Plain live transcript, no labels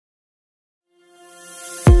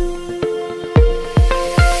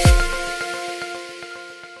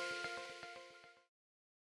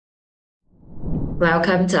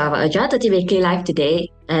Welcome to our Agile 30 Weekly Live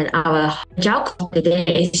today. And our Agile call today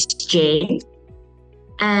is Jane.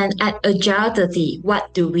 And at Agile 30,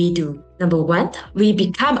 what do we do? Number one, we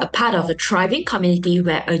become a part of a thriving community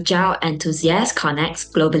where Agile enthusiasts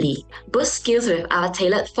connect globally. Boost skills with our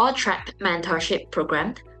tailored 4-track mentorship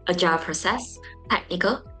program, Agile process,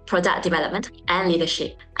 technical, product development, and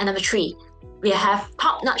leadership. And number three, we have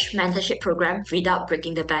top-notch mentorship program without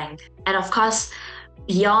breaking the bank. And of course,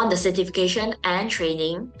 beyond the certification and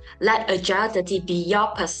training, let Agile 30 be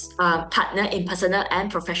your partner in personal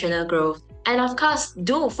and professional growth. And of course,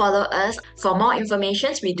 do follow us for more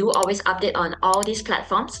information. We do always update on all these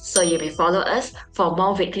platforms, so you may follow us for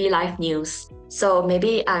more weekly live news. So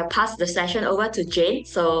maybe I'll pass the session over to Jane.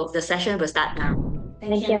 So the session will start now.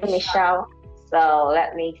 Thank you, Michelle. So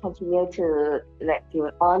let me continue to let you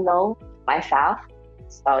all know myself.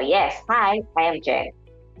 So yes, hi, I am Jane.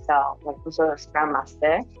 So I'm also a Scrum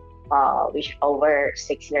Master, with over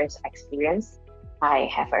 6 years experience. I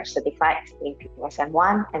have a certified in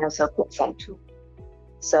PSM-I and also PSM-II.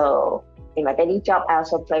 So in my daily job, I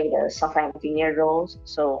also play the software engineer roles.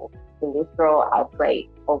 So in this role, I played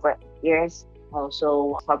over 8 years.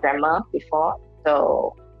 Also programmer before.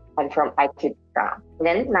 So I'm from IT background.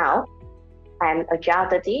 Then now, I'm Agile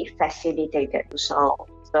 30 facilitator.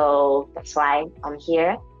 So that's why I'm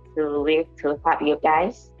here to help you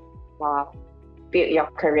guys build your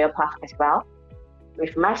career path as well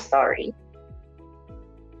with my story.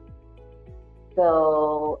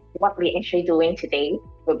 So what we're actually doing today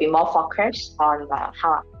will be more focused on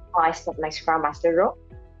how I set my Scrum Master role,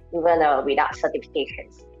 even without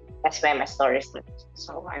certifications. That's where my story starts.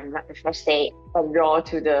 So I'm not the first day enroll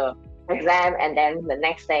to the exam, and then the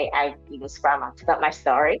next day I do the Scrum Master. That's my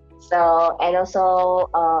story. So, and also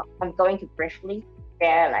I'm going to briefly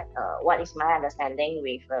share what is my understanding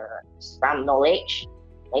with Scrum knowledge.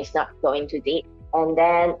 It's not going too deep. And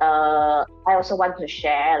then I also want to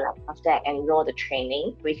share after I enroll the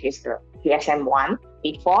training, which is the PSM-I,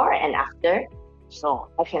 before and after. So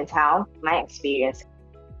I can tell my experience.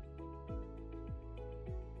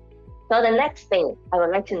 So the next thing I would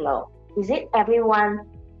like to know, is it everyone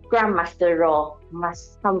Scrum Master role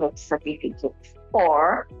must come with certificates?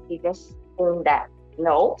 Or you just think that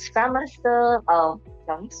no, Scrum Master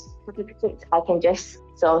certificates, I can just,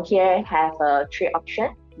 so here have 3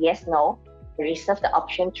 options, yes, no. I reserve the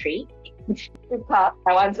option 3 because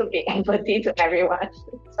I want to be empathy to everyone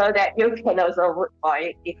so that you can also vote for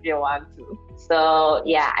it if you want to. So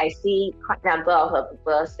yeah, I see quite a number of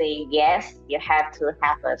people say yes, you have to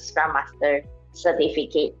have a Scrum Master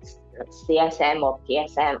certificate, CSM or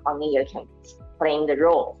PSM, only you can play the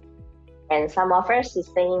role. And some of us is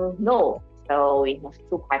saying no, so we have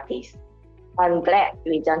 2 parties. I'm glad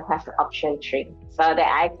we don't have the option 3 so that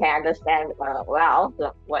I can understand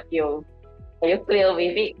what you are you clear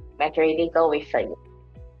with it? Majority go with it.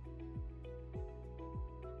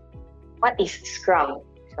 What is Scrum?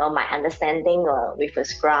 So my understanding with a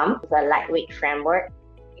Scrum is a lightweight framework.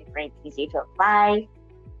 It's very easy to apply.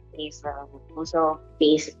 It's also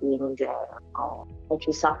based in the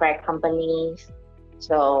IT software companies.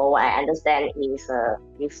 So what I understand is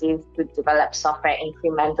you see to develop software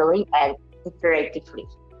incrementally and iteratively.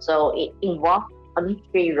 So it involves only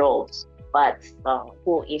 3 roles. But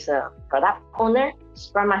who is a product owner,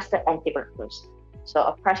 Scrum Master, and developers. So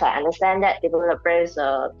of course, I understand that developers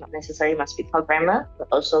not necessarily must be programmer, but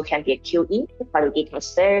also can be a QE, quality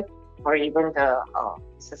tester, or even the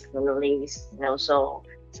business analyst. And also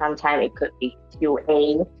sometimes it could be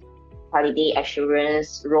QA, quality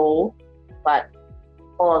assurance role. But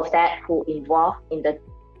all of that who involved in the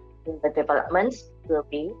developments will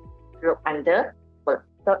be grouped under work.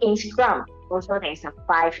 So in Scrum, also there's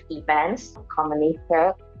 5 events, commonly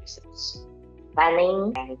served,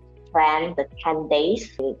 planning and plan the 10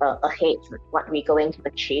 days ahead, what we're going to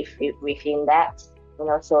achieve within that. And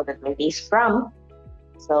also the daily Scrum.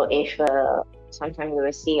 So if sometimes you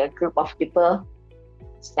will see a group of people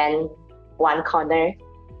stand one corner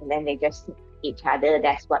and then they just each other,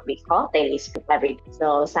 that's what we call daily Scrum every day.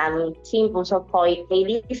 So some teams also call it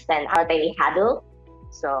daily stand or daily huddle.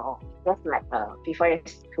 So just before you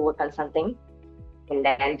to work on something, and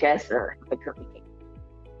then just a group meeting.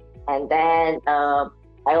 And then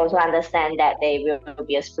I also understand that there will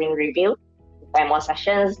be a sprint review, 5 more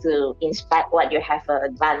sessions to inspect what you have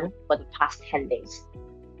done for the past 10 days.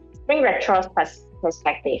 Sprint retro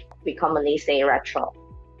perspective, we commonly say retro.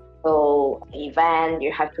 So event,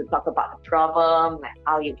 you have to talk about the problem,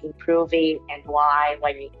 how you improve it, and why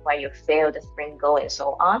you failed the sprint goal, and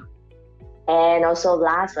so on. And also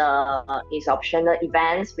last is optional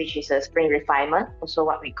events, which is a sprint refinement, also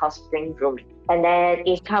what we call sprint grooming. And then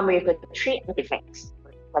it comes with 3 artifacts: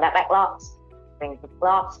 product backlogs, sprint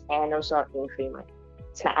backlogs, and also increment.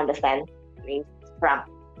 So I understand doing Scrum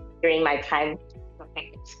during my time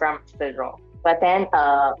Scrum Master role. But then,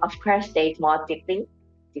 of course, there's more deeply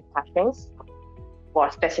discussions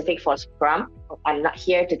specific for Scrum. I'm not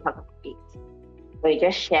here to talk about it. So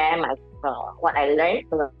just share my what I learned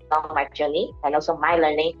along my journey, and also my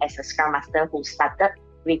learning as a Scrum Master who started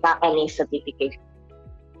without any certification.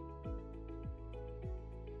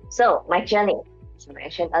 So my journey, as I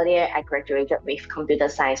mentioned earlier, I graduated with computer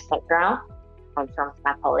science background. I'm from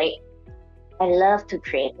Star College. I love to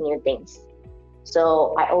create new things.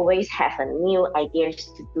 So I always have a new ideas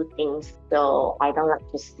to do things. So I don't like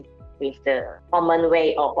to stick with the common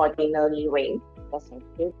way or ordinary way.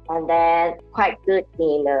 And then quite good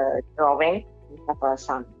in drawing. We have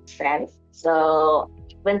some sense. So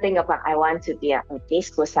one thing about I want to be an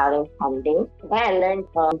artist who's selling funding. Then I learned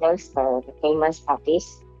from those the famous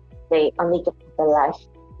artists. They only get the life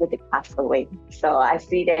when they pass away. So I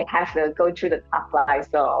see they have to go through the tough life.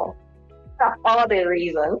 So for all the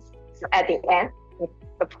reasons. So at the end,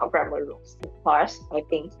 the programmer rules. Of course, I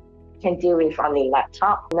think can deal with only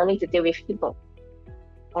laptop. No need to deal with people.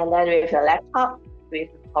 And then with a laptop, with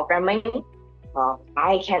programming,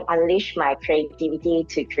 I can unleash my creativity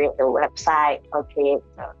to create the website or create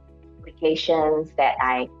the applications that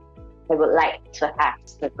I would like to have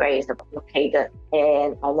the where is located.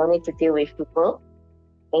 And I don't need to deal with people.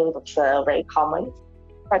 I think it's very common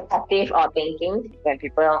perspective or thinking when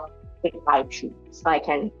people pick IT. So I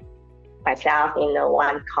can myself in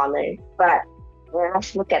one corner. But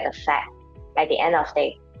let's look at the fact. At the end of the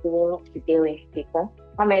day, do we need to deal with people?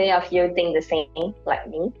 How many of you think the same like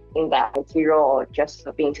me in that IT role or just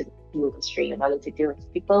being to the industry? You don't need to deal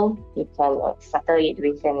with people. You can settle it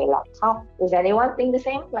with any laptop. Does anyone think the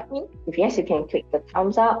same like me? If yes, you can click the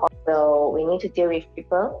thumbs up. So we need to deal with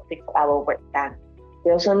people to get our work done.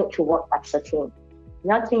 We also need to work as a team.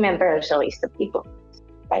 Not team member also is the people.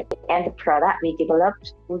 Right? And the product we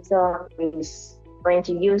developed also is going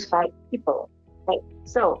to use by people. Right?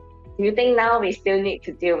 So do you think now we still need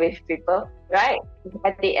to deal with people? Right?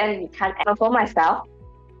 At the end, we can't. For myself,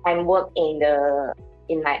 I work in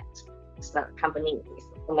my company. It's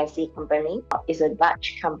an MSC company. It's a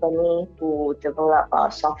Dutch company who develop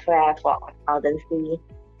software for accountancy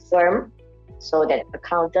firm, so that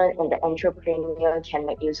accountant and the entrepreneur can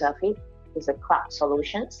make use of it. It's a cloud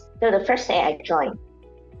solutions. So the first day I joined,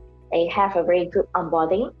 they have a very good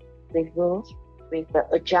onboarding with me with the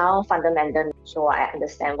Agile fundamental. So I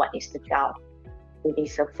understand what is Agile. It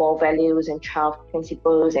is 4 values and 12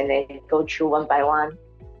 principles, and then go through one by one.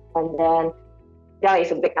 And then Agile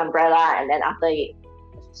is a big umbrella, and then after it,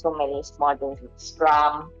 so many small things like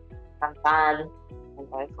Scrum, Kanban, and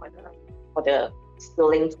then for the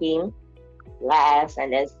schooling team, less,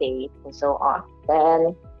 and then Safe, and so on.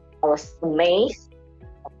 Then I was amazed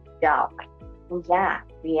at Agile. Yeah,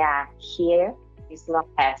 we are here. It's not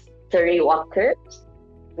as 30 workers.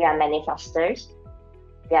 We are manifestors.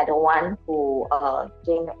 We are the one who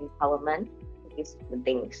doing the empowerment of these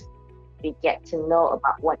things. We get to know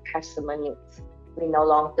about what customer needs. We no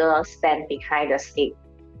longer stand behind the stick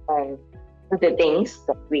and do the things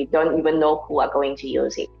that we don't even know who are going to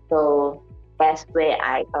use it. So that's where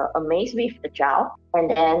I amazed with Agile. And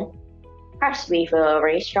then first with a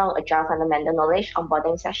very strong Agile fundamental knowledge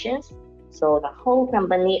onboarding sessions. So the whole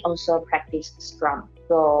company also practice Scrum.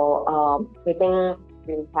 So we think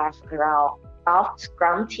we have around 12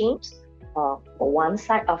 Scrum teams for one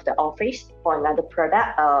side of the office. For another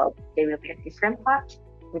product, they will be a different part.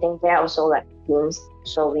 We think there are also like teams.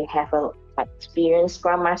 So we have a experienced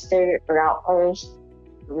Scrum Master around us.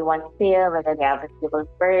 We want to clear whether they are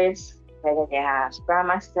developers, whether they are Scrum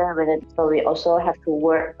Master, so we also have to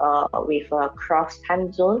work with a cross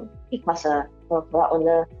time zone because the product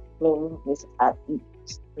owner name is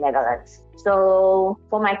Netherlands. So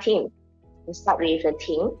for my team, we start with a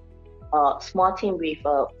team, a small team with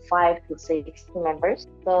 5 to 6 team members.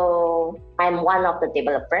 So I'm one of the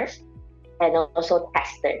developers and also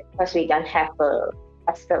tester, because we don't have a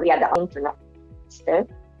tester. We are the only tester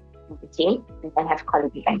of the team. We don't have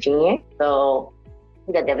quality engineer. So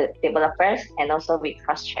the developers, and also we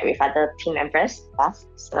cross-check with other team members.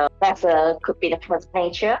 So that's could be the first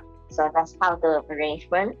nature. So that's how the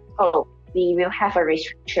arrangement. So we will have a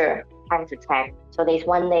restructure time to time. So there's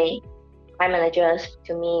one day, my managers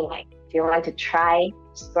to me like, do you want to try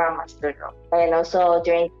Scrum Master Role? And also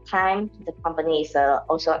during time, the company is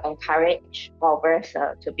also encourage workers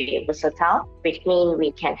to be versatile, which means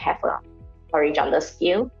we can have a horizontal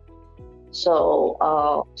skill So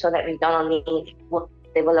that we don't only work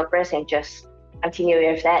developers and just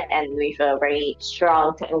continue with that, and with a very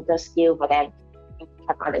strong technical skill, but then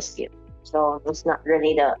have other skill. So it's not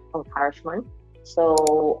really the encouragement.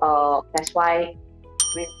 So that's why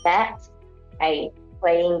with that, I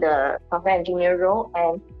playing the software engineer role,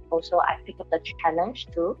 and also I pick up the challenge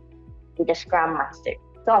to be the Scrum Master.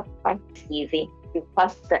 So I find it's easy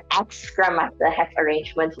because the ex Scrum Master have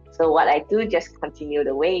arrangement. So what I do, just continue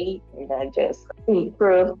the way and then just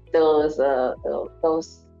improve those that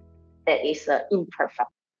is imperfect.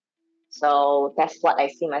 So that's what I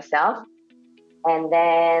see myself, and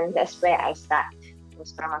then that's where I start the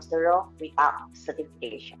Scrum Master role without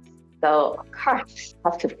certification. So of course,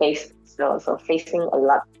 have to face so facing a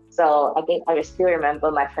lot. So I think I still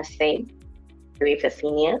remember my first day with the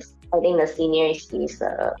seniors. I think the seniors is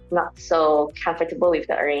not so comfortable with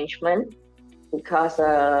the arrangement because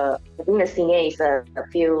I think the senior is a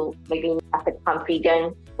few maybe not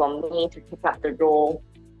confident for me to take up the role,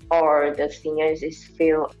 or the seniors is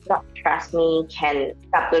feel not trust me can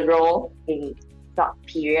up the role in short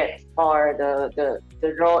period, or the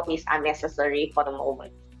role is unnecessary for the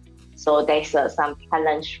moment. So there's some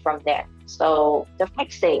challenge from there. So the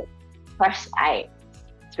next thing, first I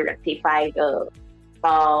to rectify the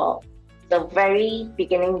very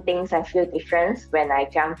beginning things I feel difference when I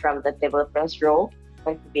jump from the developer's role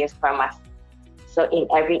to be a Scrum Master. So in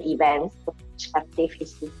every event, the perspective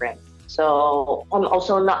is different. So I'm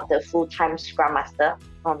also not the full-time Scrum Master.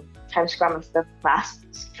 Time Scrum Master plus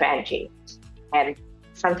strategy, and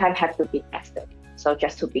sometimes have to be tested. So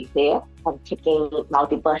just to be clear, I'm taking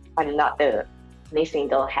multiple. I'm not the only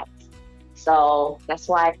single hat. So that's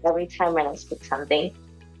why every time when I speak something,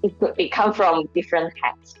 it could become from different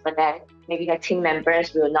hats. But then maybe the team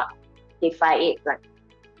members will not define it. Like,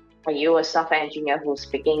 are you a software engineer who's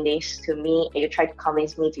speaking this to me, and you try to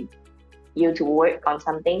convince me to work on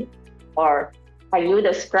something, or are you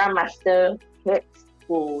the Scrum Master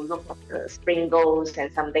who look at the sprint goals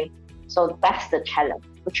and something? So that's the challenge,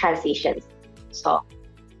 the transitions. So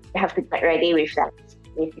you have to get ready with that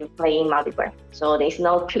if you're playing multiple. So there's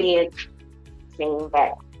no clear thing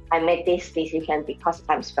that I made this decision because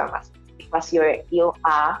I'm Scrum Master, because you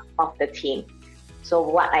are of the team. So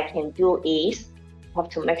what I can do is have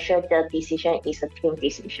to make sure the decision is a team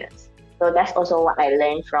decision. So that's also what I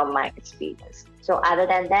learned from my experience. So other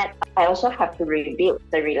than that, I also have to rebuild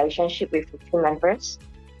the relationship with the team members,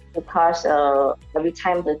 because every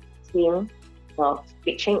time the team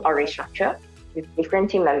switching or restructure with different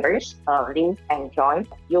team members, leave and join,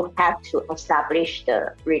 you have to establish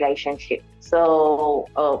the relationship. So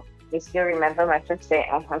if you remember my first day,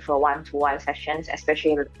 I have a one-to-one sessions,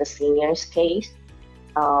 especially in the seniors case.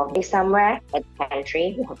 It's somewhere at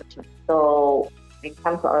pantry. So we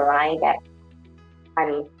come to a line that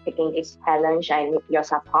I'm taking this challenge, I need your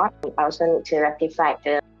support. I also need to rectify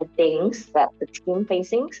the things that the team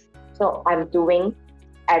facing. So I'm doing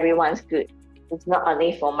everyone's good. It's not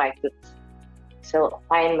only for my good. So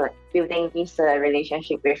I'm building this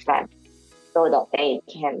relationship with them so that they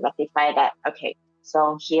can rectify that. Okay,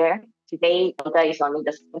 so here today, there is only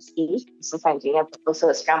the software engineer, but also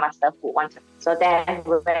a Scrum Master who wants it. So then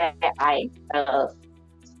where I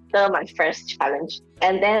my first challenge.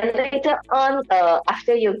 And then later on,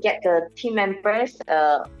 after you get the team members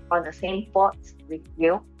on the same boat with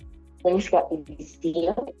you, things get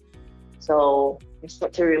easier. So you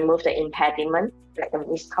start to remove the impediment, like the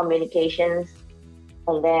miscommunications.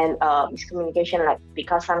 And then miscommunication, like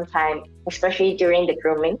because sometimes, especially during the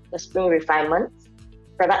grooming, the sprint refinement,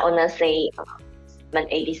 product owners say an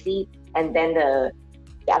ABC, and then the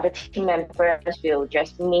other team members will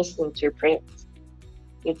just misinterpret.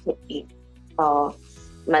 It could be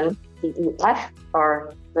CEF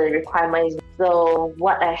or the requirements. So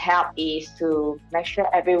what I help is to make sure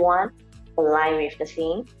everyone align with the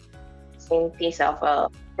same piece of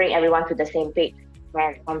bring everyone to the same page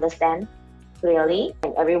and understand clearly,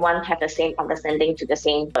 and everyone have the same understanding to the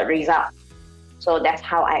same result. So that's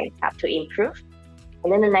how I have to improve.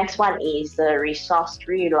 And then the next one is the resource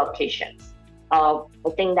relocations. I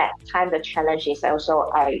think that time the challenge is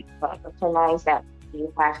also I recognize that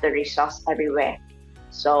you have the resource everywhere.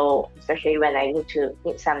 So especially when I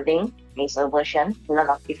need something, there's a version, a lot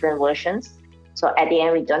of different versions. So at the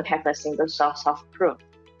end, we don't have a single source of truth.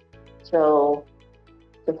 So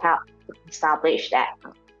to help establish that,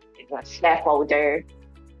 a share folder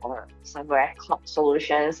or somewhere cloud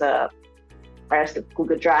solutions, whereas the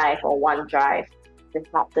Google Drive or OneDrive, to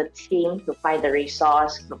help the team to find the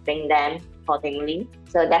resource, to bring them accordingly.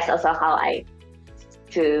 So that's also how I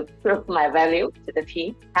to prove my value to the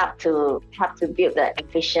team, help to build the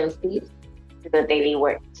efficiency to the daily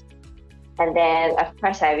work. And then, of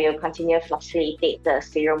course, I will continue to facilitate the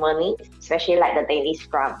ceremony, especially like the daily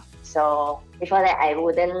scrum. So before that, I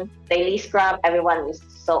wouldn't daily scrum. Everyone is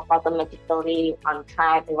so automatically on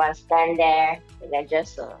time. Everyone stand there and then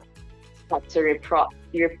just have to report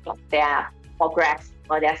their progress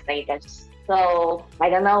or their status. So I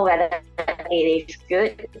don't know whether it is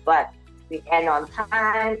good, but we end on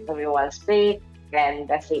time, everyone speak, and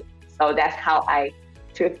that's it. So that's how I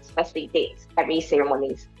took facilitate every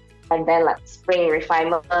ceremonies. And then like spring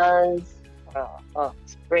refinements,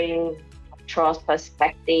 spring controls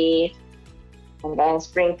perspective, and then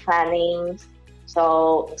spring planning.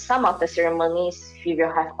 So some of the ceremonies we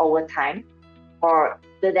will have overtime, or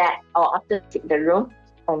do that, or after the room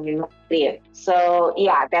and we not clear. So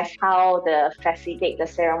yeah, that's how the facilitate the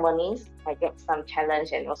ceremonies. I get some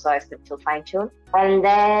challenge and also I start to fine tune. And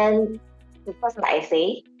then because like I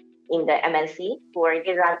say, in the MNC, we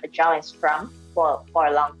already run Agile and Scrum for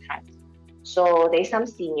a long time. So there's some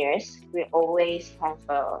seniors, we always have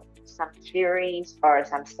some theories or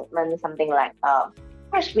some statements, something like,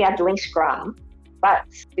 first we are doing Scrum, but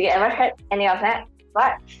do you ever heard any of that?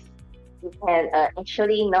 But you can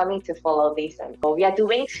actually no need to follow this. So we are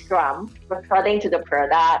doing Scrum according to the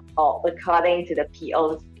product or according to the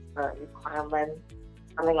PO's requirement,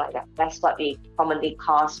 something like that. That's what we commonly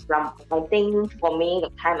call Scrum. I think for me,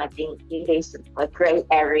 the time I think it is a gray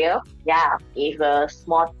area. Yeah, if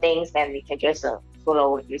small things, then we can just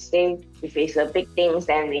follow what you say. If it's a big things,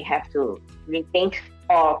 then we have to rethink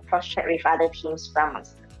or cross-check with other teams Scrum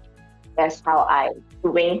Master. That's how I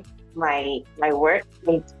doing my work.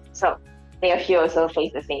 So many of you also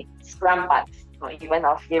face the same Scrum bugs. Or even many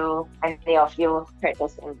of you heard the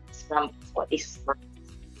same Scrum. What is Scrum?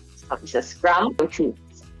 So it's a Scrum routine.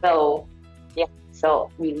 So yeah, so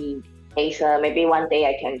maybe one day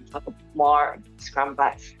I can talk more Scrum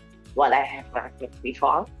bugs, what I have learned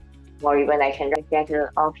before, or even I can get to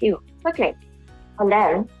all of you. Okay, and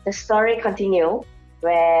then the story continue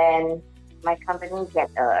when my company get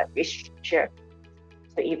a restructure,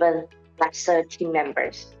 so even lesser team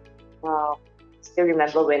members. Still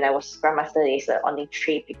remember when I was Scrum Master, there's only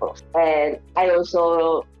 3 people, and I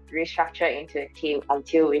also restructure into a team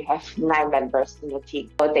until we have 9 members in the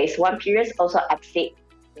team. So there's one period also exceed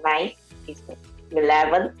 9, it's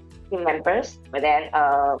 11 team members, but then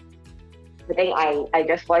I think I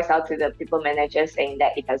just voiced out to the people manager saying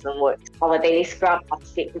that it doesn't work. Our daily scrum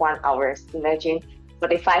exceed 1 hour. Imagine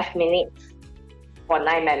 45 minutes for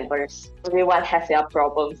 9 members. Everyone has their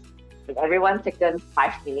problems. Everyone taken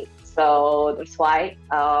 5 minutes. So that's why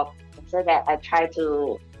so that I try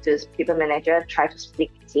to people manager try to split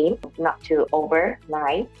the team, not to over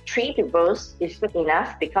 9. 3 people is good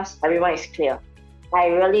enough because everyone is clear. I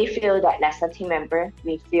really feel that as a team member,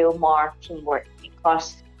 we feel more teamwork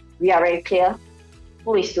because we are very clear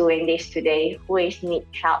who is doing this today, who is need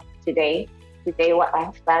help today. Today what I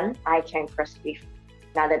have done, I can proceed with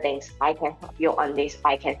other things. I can help you on this,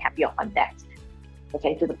 I can help you on that. I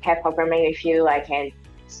can do the pair programming with you, I can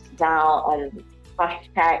sit down and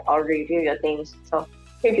cross-check or review your things. So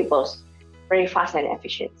 3 people, very fast and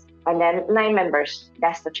efficient. And then 9 members,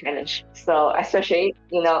 that's the challenge. So especially,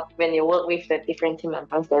 when you work with the different team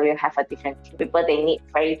members, they will have a different team. People, they need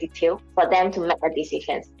very detailed for them to make the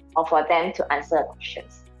decisions or for them to answer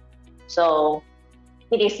questions. So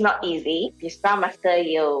it is not easy. The Scrum Master,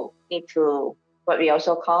 you need to, what we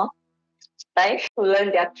also call, to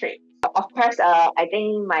learn their trade. Of course, I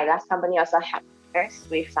think my last company also helped us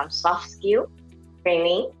with some soft skill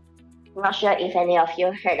training. I'm not sure if any of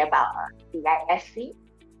you heard about EISC.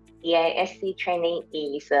 EISC training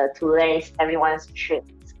is to learn everyone's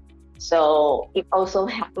traits. So it also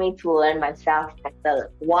helped me to learn myself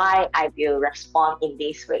better why I will respond in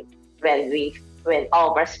this way when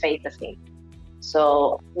all of us face the same.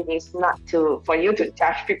 So it is not for you to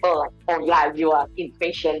judge people like, oh yeah, you are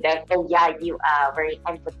impatient, then oh yeah, you are very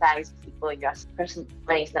empathized people. Your person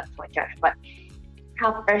is not for judge, but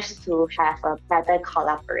help us to have a better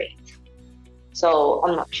collaborate. So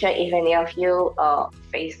I'm not sure if any of you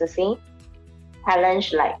face the same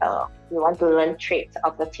challenge, like you want to learn traits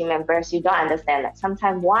of the team members, you don't understand that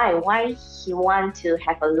sometimes why he want to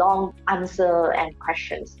have a long answer and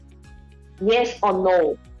questions, yes or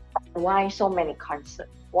no, why so many concerns,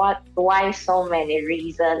 why so many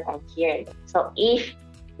reasons and here and there. So if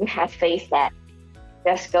you have faced that,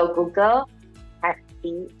 just go Google at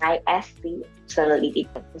EISC, certainly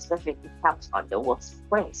different, especially it helps on the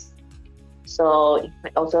workplace. So it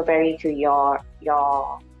might also vary to your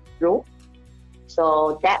group.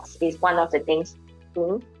 So that is one of the things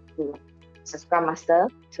to as a Scrum Master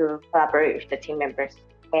to collaborate with the team members.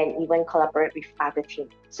 and even collaborate with other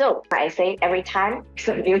teams. So I say every time it's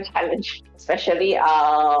a new challenge, especially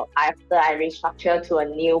after I restructure to a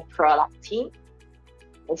new product team.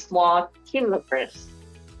 It's more team members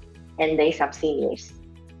and they some seniors.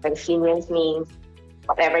 When seniors means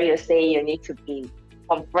whatever you say, you need to be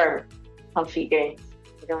confirmed, confident.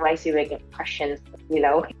 Otherwise, you will get questions,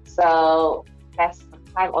 So that's the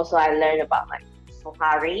time also I learned about like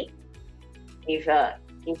Sohari. If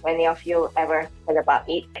any of you ever heard about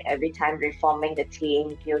it, every time reforming the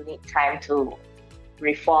team, you need time to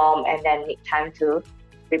reform and then need time to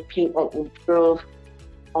repeat and improve.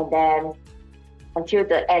 And then until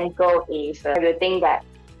the end goal is you think that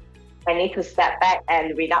I need to step back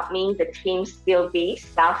and without me, the team still be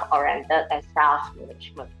self-oriented and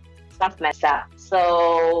self-management.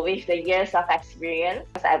 So with the years of experience,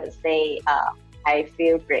 I would say I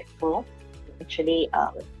feel grateful, actually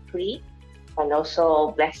free, and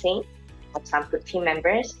also blessing of some good team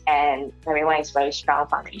members, and everyone is very strong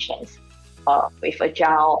foundations with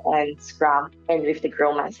Agile and Scrum and with the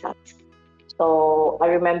Grow mindset. So I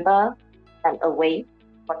remember I'm away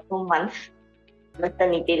for 2 months,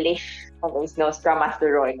 maternity leave, and there's no Scrum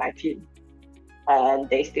Master Role in my team, and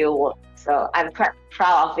they still work. So I'm quite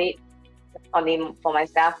proud of it. Only for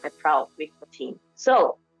myself, I'm proud with the team.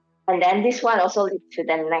 So, and then this one also leads to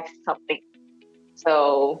the next topic.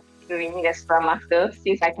 So, do we need a Scrum Master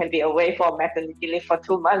since I can be away for maternity leave for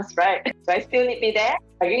 2 months, right? So I still need me there.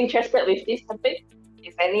 Are you interested with this topic?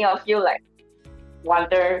 If any of you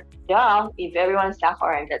wonder, if everyone's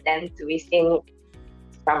self-oriented, then do we still need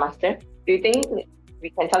Scrum Master? Do you think we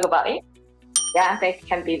can talk about it? Yeah, that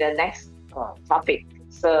can be the next topic.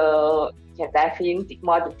 So, can dive into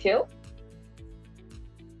more detail.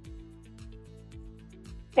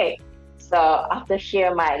 Okay, so after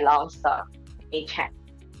share my long story,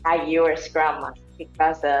 are you a Scrum Master?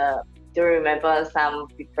 Because do remember some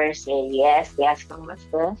people say yes, they are Scrum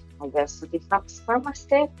Master. Are you a certified Scrum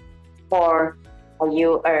Master? Or are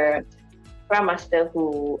you a Scrum Master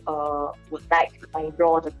who would like to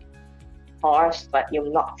enroll the course but you're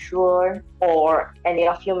not sure? Or any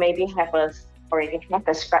of you maybe already have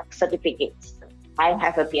a Scrum certificate. I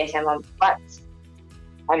have a PSM-I, but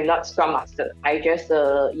I'm not Scrum Master. I just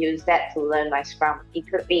use that to learn my Scrum. It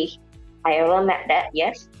could be I ever met that,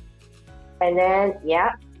 yes. And then,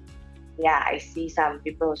 I see some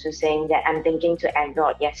people also saying that I'm thinking to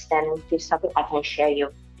enroll. Yes, then this topic I can share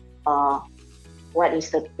you what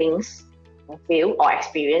is the things I feel or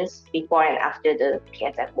experience before and after the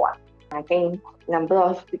PSM-I. I think number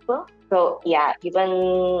of people. So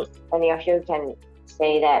even any of you can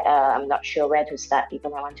say that I'm not sure where to start,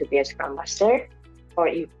 even I want to be a Scrum Master. Or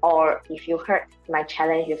if you heard my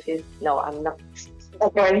challenge, you feel, no, I'm not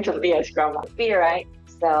going to be a Scrum Master, right?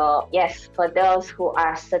 So yes, for those who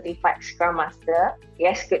are certified Scrum Master,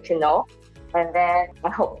 yes, good to know. And then I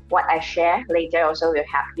hope what I share later also will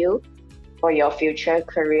help you for your future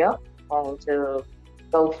career and to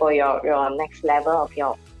go for your next level of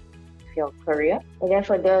your career. And then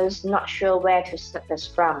for those not sure where to start the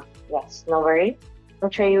Scrum, yes, no worry. I'll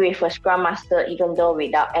train you with a Scrum Master, even though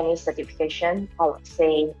without any certification. I would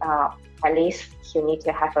say at least you need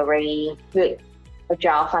to have a very good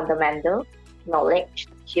Agile fundamental knowledge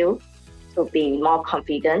skill to be more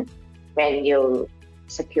confident when you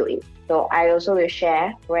execute it. So I also will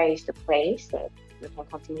share where is the place that you can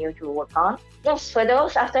continue to work on. Yes, for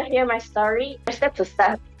those after hearing my story, interested to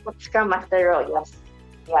start Scrum Master Role, yes.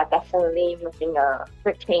 You are definitely making a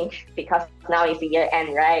good thing because now is the year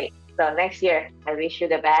end, right? So next year, I wish you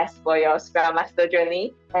the best for your Scrum Master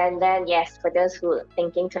journey. And then, yes, for those who are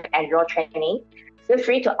thinking to enroll training, feel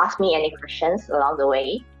free to ask me any questions along the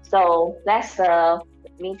way. So let's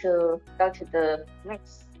me to go to the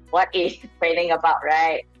next. What is training about,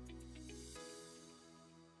 right?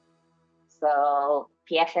 So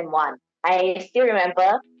PSM-I. I still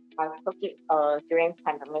remember I took it during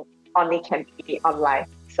pandemic. Only can be online.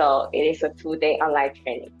 So it is a 2-day online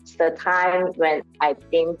training. It's the time when I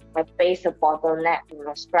think I face a bottleneck in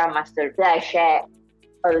the Scrum Master that I shared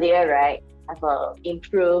earlier, right? I've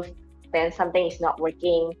improved, then something is not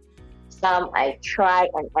working. Some I try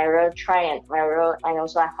and error, and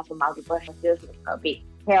also I have a multiple feels a bit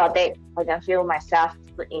chaotic. I don't feel myself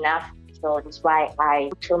good enough. So that's why I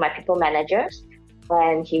to my people managers,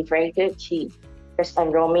 and he's very good. He just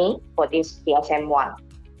enrolled me for this PSM-I.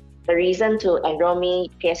 The reason to enroll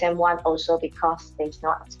me PSM-I also because there's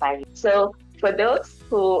no expiry. So for those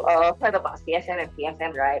who heard about CSM and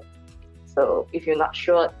PSM, right? So if you're not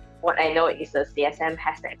sure, what I know is the CSM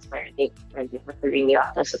has the expiry date when you have to renew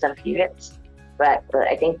after certain periods. But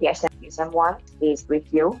I think PSM-I is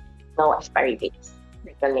with you, no expiry dates.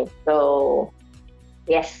 So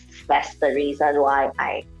yes, that's the reason why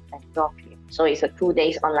I enrolled here. So it's a 2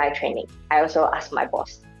 days online training. I also asked my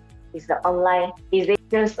boss, is it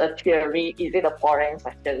just a theory? Is it a foreign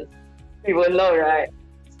session? We will know, right?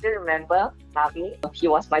 Still remember Navi? He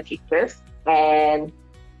was my teacher, and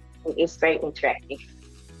it is very interactive.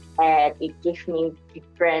 And it gives me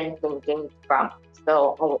different thinking from.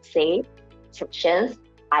 So I would say sections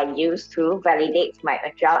I use to validate my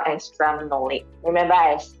Agile and Scrum knowledge. Remember,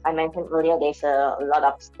 as I mentioned earlier, there's a lot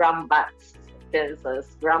of Scrum bugs,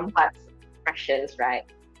 Scrum bugs questions, right?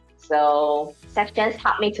 So sections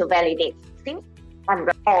help me to validate things,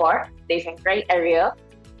 or there's a gray area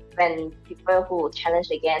when people who challenge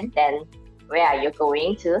again, then where are you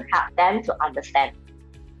going to help them to understand?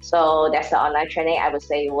 So that's the online training, I would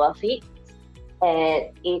say worth it. And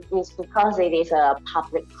it is because it is a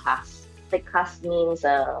public class. Public class means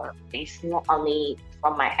it's not only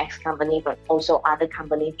from my ex-company, but also other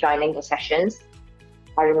companies joining the sessions.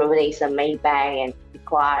 I remember there's a Maybank and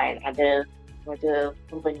Equa and other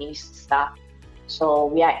companies stuff. So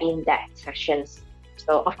we are in that sessions.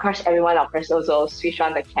 So of course, everyone of us also switch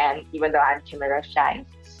on the cam, even though I'm camera shy.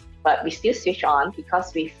 But we still switch on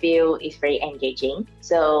because we feel it's very engaging.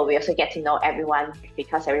 So we also get to know everyone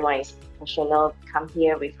because everyone is professional, come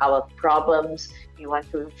here with our problems. We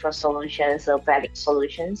want to look for solutions, or valid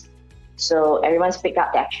solutions. So everyone speak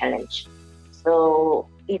up their challenge. So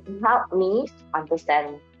it helped me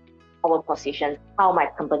understand our position, how my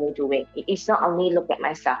company doing. It is not only look at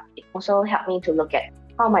myself, it also helped me to look at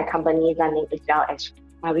how my company is running Agile and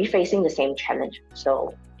are we facing the same challenge.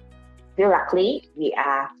 So feel luckily we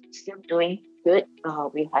are still doing good.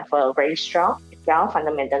 We have a very strong Agile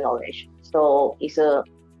fundamental knowledge. So it's a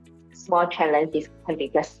small challenge, this can be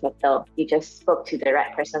just settled. You just spoke to the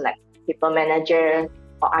right person, like people manager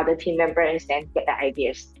or other team members, and get the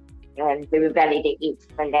ideas. And we will validate it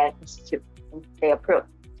and then they approve,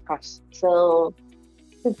 of course. So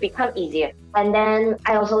it become easier. And then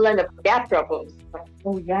I also learned about their problems. Like,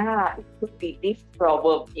 oh yeah, it could be this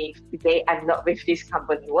problem if today I'm not with this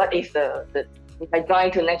company. What is the if I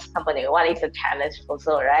join to next company, what is the challenge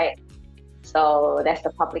also, right? So that's the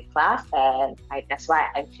public class, and that's why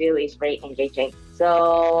I feel it's very engaging.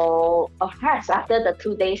 So of course, after the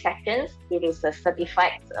 2-day sessions, it is a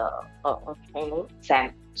certified training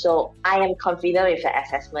exam. So I am confident with the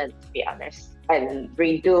assessment, to be honest. And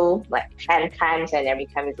redo like 10 times, and every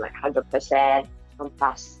time it's like 100% on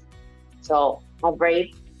pass. So I'm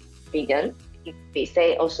very confident. If we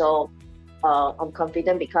say also, I'm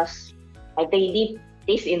confident because I daily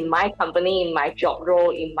this in my company, in my job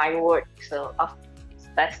role, in my work. So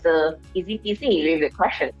that's the easy peasy with the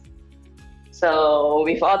questions. So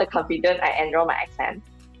with all the confidence, I enroll my exam.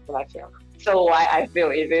 So I feel. So why I feel,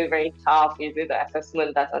 is it very tough? Is it the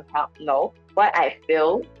assessment doesn't help? No. What I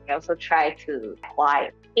feel, I also try to apply.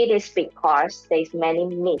 It is because there's many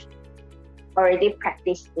myths already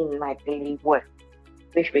practiced in my daily work,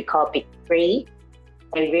 which we call big three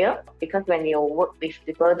area. Because when you work with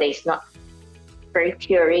people, there's not very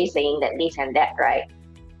theory saying that this and that, right?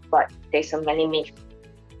 But there's so many myths.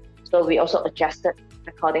 So we also adjusted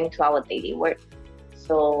according to our daily work.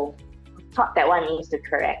 So I thought that one is the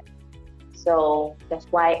correct. So that's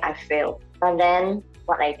why I failed. And then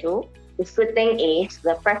what I do, the good thing is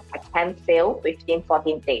the first attempt failed within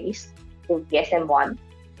 14 days in PSM-I.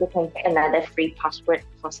 You can get another free password.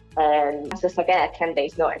 And the second attempt, there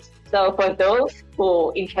is no exam. So for those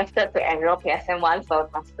who interested to enroll PSM-I, so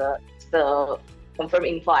that's the confirm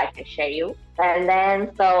info I can share you. And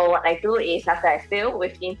then, so what I do is after I fail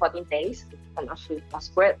within 14 days, another free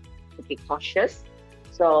password to be cautious.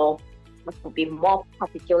 So to be more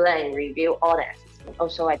particular and review all the assessment.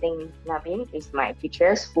 Also, I think Navin is my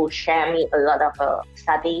teachers who share me a lot of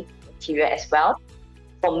study material as well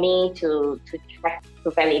for me to check,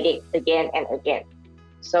 to validate again and again.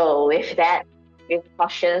 So with that, with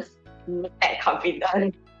cautious, make that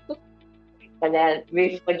confident. And then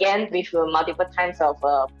with multiple times of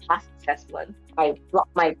past assessment, I block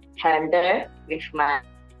my calendar with my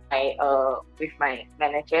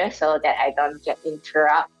manager so that I don't get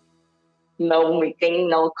interrupt. No meeting,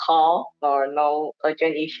 no call, or no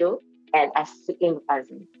urgent issue, and I sit in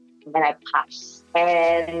present. And then I pass.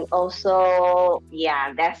 And also,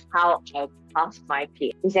 yeah, that's how I pass my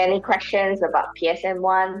P. Is there any questions about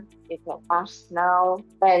PSM-I? You can ask now.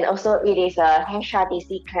 And also, it is a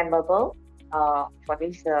HRDC claimable for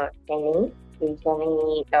this training. If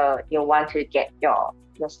you want to get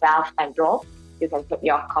yourself enrolled, you can put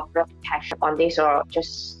your corporate passion on this, or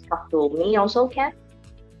just talk to me also can.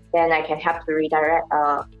 Then I can help to redirect,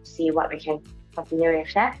 see what we can continue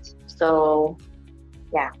with that. So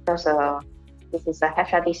yeah, that's this is a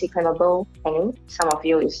HRDC claimable training. Some of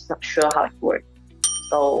you is not sure how it works.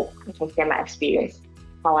 So I can share my experience,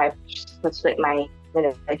 how I persuade my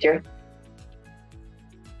manager.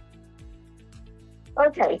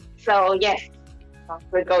 Okay, so yes,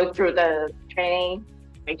 we go through the training.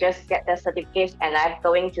 We just get the certificate, and I'm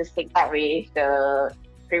going to stick back with the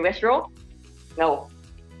previous role. No,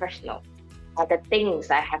 first no. The things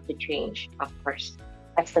I have to change, of course.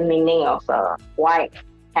 That's the meaning of why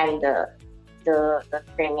and the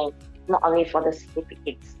training, not only for the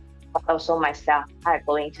certificates, but also myself are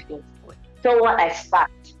going to improve. So what I start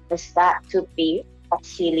to be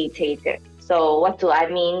facilitator. So what do I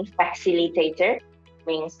mean facilitator?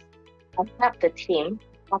 Means I help the team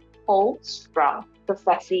uphold Scrum to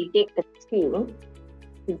facilitate the team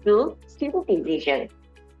to do student decisions,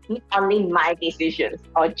 not only my decisions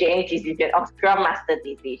or Jane's decision or Scrum Master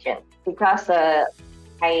decision. Because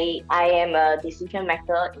I am a decision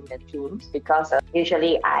maker in the teams, because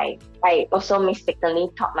usually I also mistakenly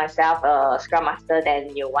taught myself a Scrum Master,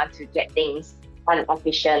 then you want to get things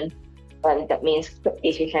efficient, and that means quick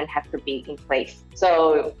decisions have to be in place.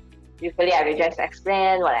 So usually I will just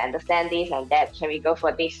explain what I understand this and that. Can we go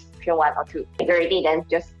for this option 1 or 2? Already, then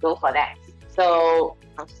just go for that. So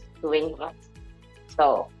I'm doing that.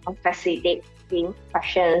 So I'm facilitating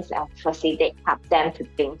questions and facilitate help them to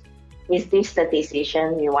think, is this the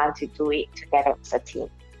decision we want to do it together as a team?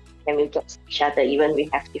 Then we get each other, even we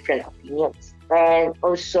have different opinions. And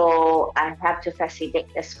also I have to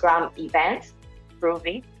facilitate the Scrum events,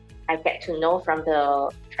 proving I get to know from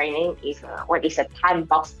the training is what is a time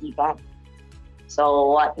box event.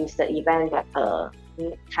 So what is the event that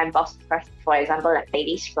time box, for example, like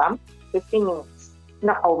daily Scrum, 15 minutes,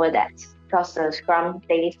 not over that. Because the Scrum,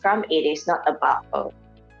 daily Scrum, it is not about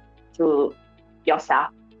to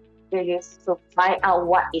yourself. It is to find out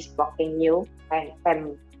what is blocking you,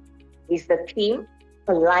 and is the team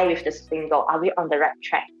aligned with the sprint goal? Are we on the right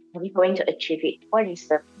track? Are we going to achieve it? What is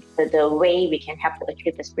the way we can help to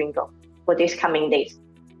achieve the sprint goal for these coming days?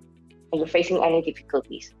 Are you facing any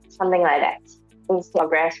difficulties? Something like that. In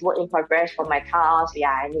progress, work in progress for my task.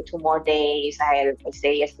 Yeah, I need 2 more days. I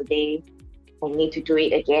say yesterday, I need to do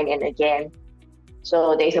it again and again.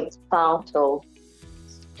 So there's a plan, so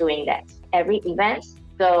doing that. Every event.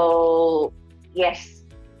 So yes,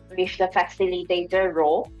 with the facilitator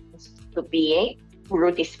role, to be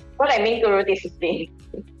guru discipline. What I mean guru discipline.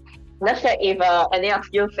 Not sure if any of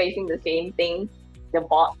you facing the same thing, the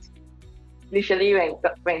bot. Usually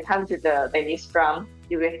when it comes to the daily Scrum,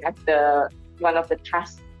 you will have one of the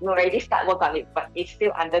tasks. You already start work on it, but it's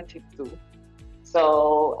still under to do.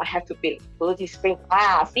 So I have to build guru discipline.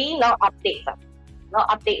 See, no updates. No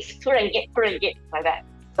updates. 2 ringgit, like that.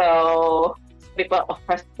 So people, of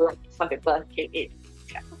course, some people hate it.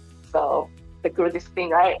 So the guru discipline,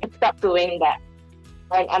 right? I stopped doing that.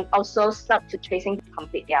 And I'm also stopped to tracing to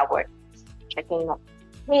complete their work. Checking up,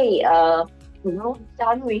 hey, you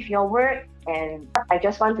done with your work? And I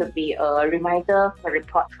just want to be a reminder, a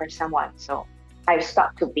report for someone. So I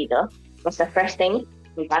stopped to be was the first thing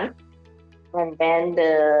we done. And then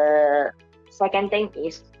the second thing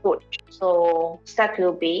is coach. So start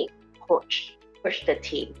to be coach the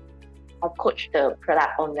team. I coach the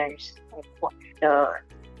product owners. I coach the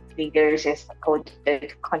leaders and stakeholders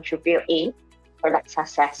to contribute in product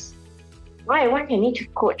success. Why I need to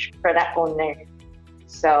coach product owner?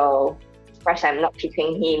 So of course I'm not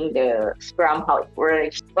teaching him the Scrum, how it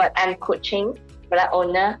works, but I'm coaching product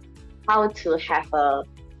owner how to have a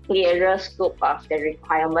clearer scope of the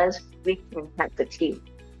requirements which impact the team.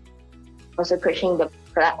 Also coaching the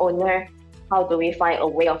product owner, how do we find a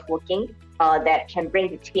way of working that can bring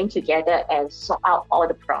the team together and sort out all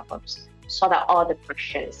the problems, sort out all the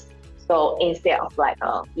questions. So instead of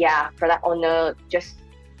product owner just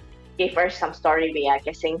give us some story, we are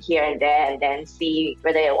guessing here and there, and then see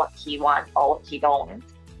whether what he wants or what he don't want.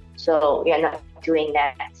 So we are not doing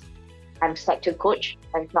that. I'm stuck to coach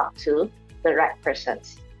and talk to the right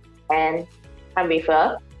persons. And I'm with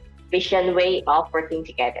a vision way of working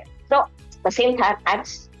together. So at the same time, I'm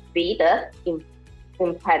be the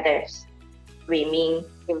impeders. We mean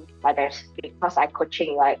impeders because I'm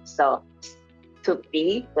coaching, right? So to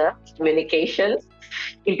be the communications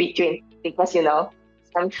in between, because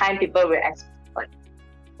sometimes people will expect,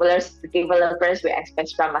 developers will expect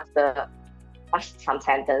Scrum Master pass some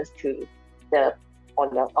sentence to the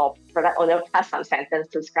owner, or product owner pass some sentence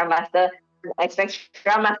to Scrum Master, expect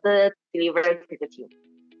Scrum Master to deliver to the team.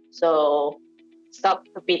 So stop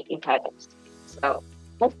to be impeders. So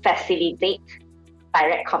let's facilitate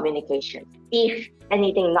direct communication. If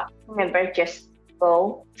anything not remember, just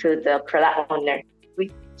go to the product owner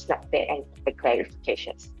with not there and the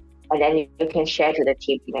clarifications. and then you can share to the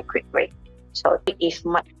team in a quick way. So it is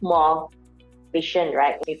much more efficient,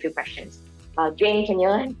 right? With few questions. Jane,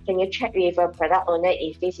 can you check with a product owner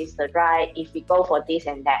if this is the right, if we go for this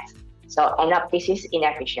and that? So end up this is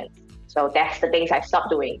inefficient. So that's the things I stopped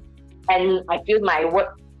doing. And I feel my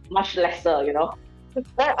work much lesser, Then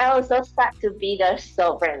I also start to be the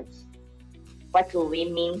servant. What do we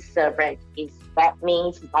mean servant? Is that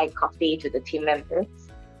means buy coffee to the team members?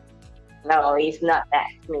 No, it's not that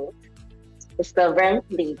means. The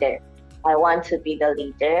servant leader. I want to be the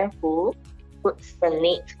leader who puts the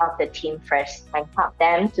needs of the team first and help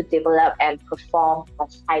them to develop and perform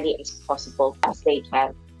as highly as possible as they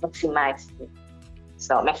can maximize it.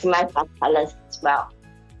 So maximize our talents as well.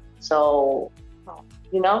 So,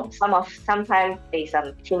 sometimes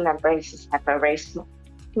some team members have a very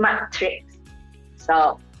smart tricks.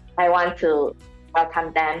 So I want to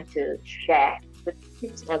welcome them to share the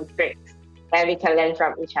tips and tricks that we can learn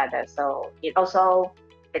from each other. So it also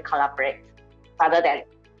they collaborate rather than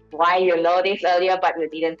why you know this earlier but you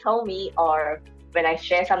didn't tell me, or when I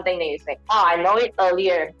share something then you say, oh, I know it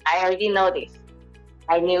earlier. I already know this.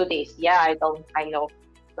 I knew this. Yeah, I know.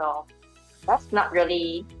 So that's not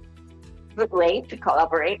really good way to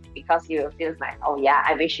collaborate because you feel like, oh yeah,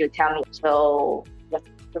 I wish you tell me. So just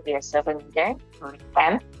to be a servant leader for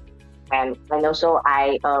them. And also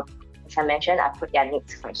as I mentioned, I put their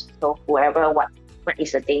needs first. So whoever what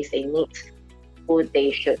is the things they need, who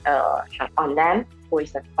they should check on them, who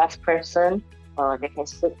is the best person they can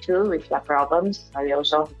speak to with their problems. I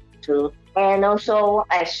also to, and also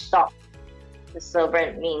I stop the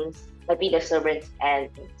servant means maybe the servant and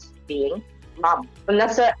being mom. I'm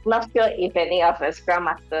not sure if any of the Scrum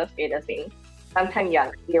Master feel the same. Sometimes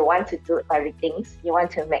you want to do everything. You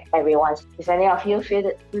want to make everyone. Does any of you feel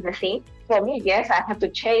the same? For me, yes, I have to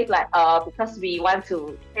change because we want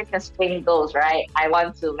to hit the sprint goals, right? I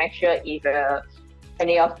want to make sure if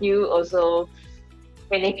any of you also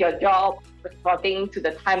finish your job according to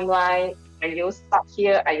the timeline. Are you stuck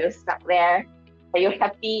here? Are you stuck there? Are you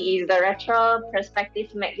happy? Is the retro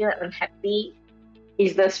perspective make you unhappy?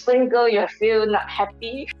 Is the sprint goal you feel not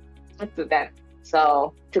happy? To them.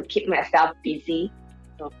 So to keep myself busy,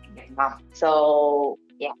 so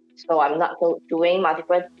yeah. So I'm not doing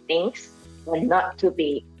multiple things, and not to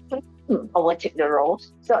be overtake the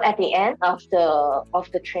roles. So at the end of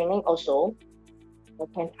the training, also, you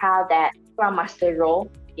can tell that Scrum Master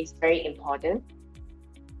role is very important.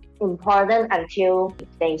 Important until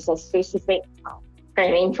there is a specific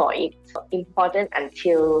training for it. So important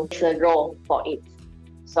until there's a role for it.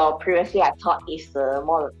 So previously I thought it's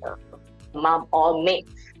more mom or maid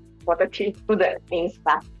for the team student in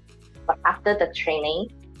stuff. But after the training,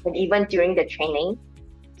 and even during the training,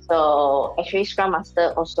 so actually Scrum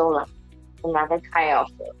Master also like another kind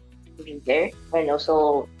of leader, and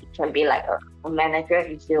also it can be like a manager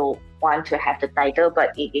if you want to have the title,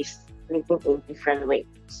 but it is living in different way.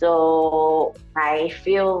 So I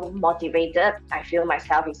feel motivated. I feel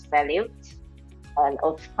myself is valued, and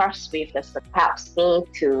of course with the helps me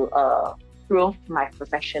to improve my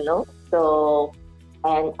professional. So,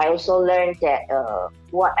 and I also learned that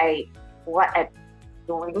what I'm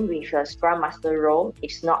doing with a Scrum Master role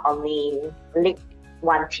is not only lead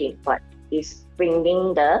one team, but is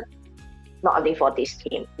bringing not only for this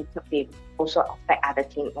team, it could be also affect other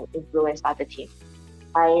teams and influence other teams.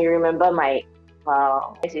 I remember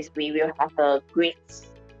we will have a grids.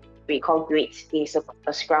 We call grids is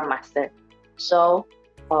a Scrum Master. So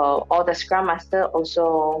all the Scrum Master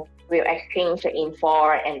also will exchange the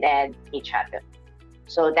info and then each other.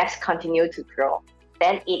 So that's continue to grow.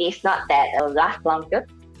 Then it is not that last longer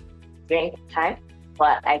during the time,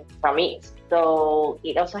 but from it. So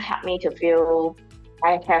it also helped me to feel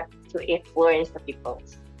I have to influence the people.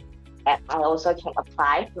 And I also can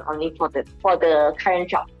apply not only for the current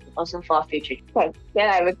job, but also for future. Okay, then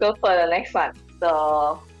I will go for the next one.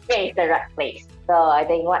 So where is the right place? So I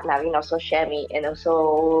think what Naveen also shared me, and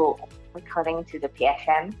also according to the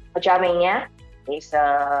PSM, Agilemania is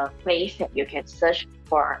a place that you can search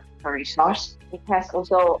for a resource. It has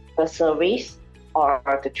also a service or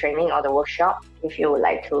the training or the workshop if you would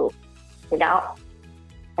like to check it out.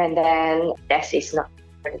 And then that is not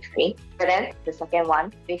very free. But then the second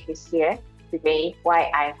one, which is here today,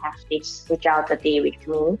 why I have this Agile-D with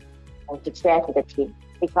me and to share to the team,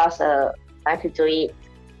 because I want to do it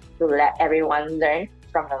to let everyone learn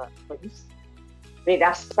from the police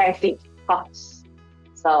without spending costs.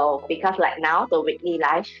 So because like now the weekly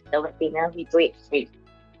live, the webinar, we do it free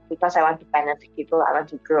because I want to benefit people. I want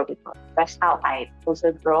to grow people. That's how I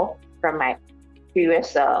also grow from my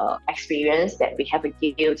previous experience that we have a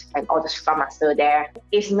guild and all the Scrum Master there.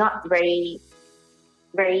 It's not very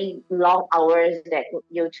very long hours that need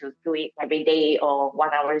you to do it every day or 1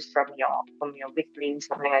 hour from your weekly,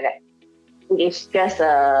 something like that. It's just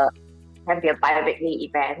can be a bi-weekly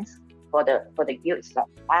event for the guilds that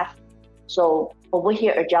we have. So over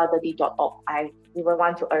here, Agile.org, I even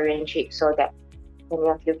want to arrange it so that any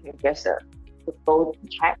of you can just go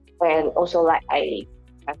check. And also, like I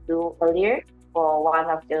do earlier for one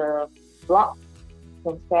of the blogs,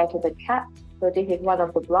 you can share to the chat. So this is one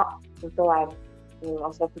of the blogs. So I'm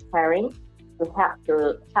also preparing to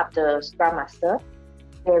help the Scrum Master.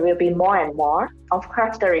 There will be more and more. Of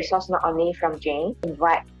course, the resource not only from Jane,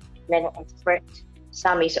 invite many experts.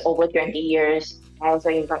 Some is over 20 years. I also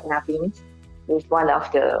invite Naveen, who is one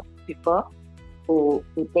of the people who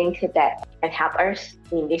think that can help us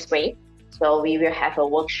in this way. So we will have a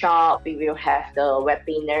workshop, we will have the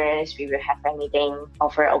webinars, we will have anything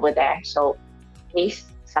offered over there. So please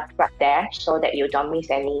subscribe there so that you don't miss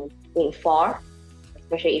anything for,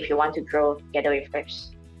 especially if you want to grow together with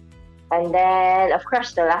us. And then, of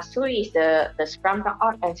course, the last two is the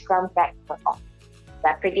Scrum.org and Scrum.org.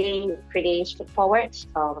 They're pretty straightforward.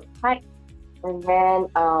 Right. And then,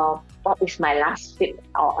 what is my last tip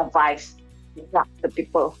or advice to the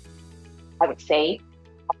people? I would say,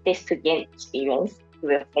 practice to gain experience. You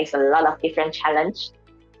will face a lot of different challenges.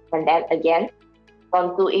 And then again,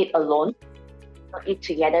 don't do it alone. Do it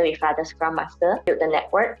together with other Scrum Master. Build the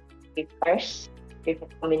network with us, with the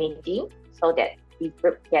community, so that we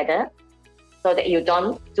group together, so that you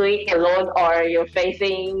don't do it alone or you're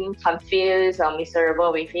facing confused or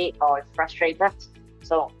miserable with it or frustrated.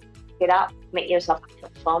 So get up, make yourself a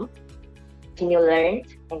platform, continue to learn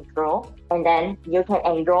and grow, and then you can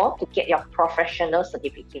enroll to get your professional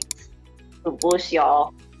certificates to boost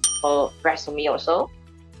your resume also,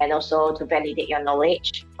 and also to validate your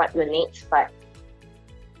knowledge, what you need.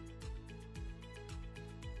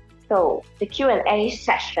 So the Q&A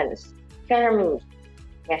sessions. Jeremy,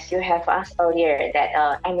 yes, you have asked earlier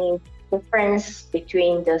that any difference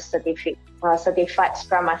between the certified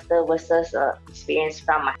Scrum Master versus experienced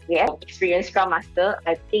Scrum Master. Yeah, experienced Scrum Master,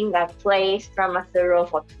 I think I played Scrum Master role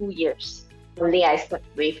for 2 years. Only I started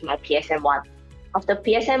with my PSM-I. After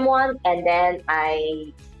PSM-I, and then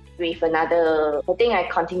I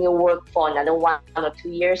continue work for another 1 or 2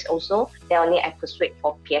 years also. Then only I persuade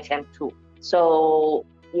for PSM-II. So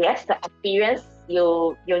yes, the experience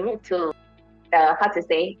you need to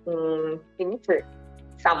you need to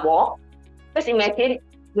some more. Because imagine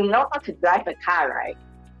you know how to drive a car, right?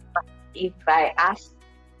 But if I ask,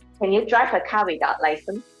 can you drive a car without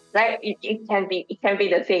license? Right? It can be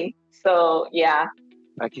the same. So yeah.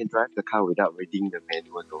 I can drive the car without reading the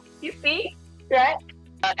manual though. You see, right?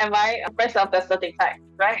 Am I a person of the certified,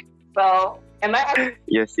 right? So am I?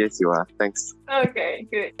 Yes, you are. Thanks. Okay,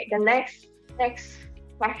 good. The next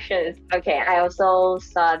questions. Okay, I also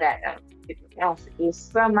saw that is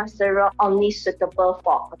Scrum Master role only suitable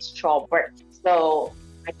for extrovert. So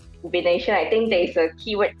my combination, I think there's a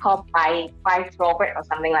keyword called bi-trovert or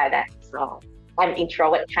something like that. So I'm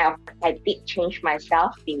introvert kind of. I did change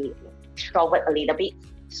myself, be extrovert a little bit,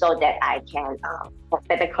 so that I can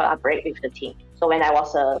better collaborate with the team. So when I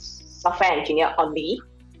was a software engineer only,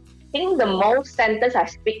 I think the most sentence I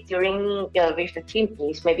speak during with the team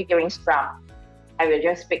is maybe during Scrum. I will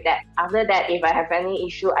just speak that. After that, if I have any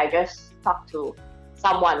issue, I just talk to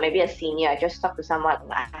someone, maybe a senior. I just talk to someone.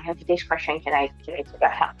 I have this question. Can I get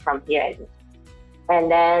help from here?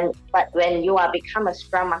 And then, but when you are become a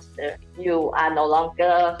Scrum Master, you are no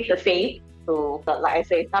longer the same. So, like I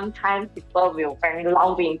say, sometimes people will very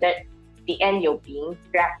long-winded. The end, you're being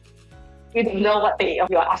trapped. You don't know what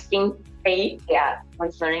you're asking. They are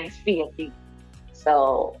answering experience.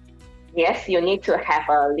 So yes, you need to have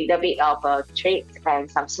a little bit of a trait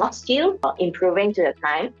and some soft skill, improving to the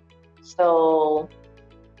time. So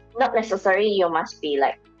not necessarily you must be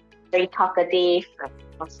like very talkative,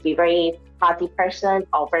 must be very party person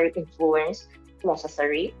or very influenced.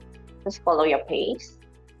 Necessary. Just follow your pace.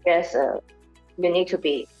 Just you need to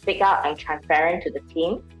be speak out and transparent to the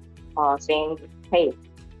team, saying, hey,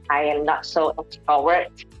 I am not so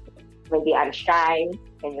extrovert. Maybe I'm shy.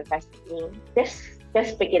 Can you guys see me?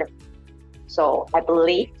 Just speak it up. So I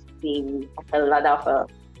believe we have a lot of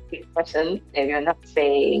big person. They will not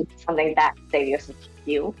say something that they will support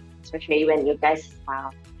you, especially when you guys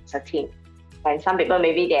are a team. And some people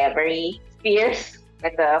maybe they are very fierce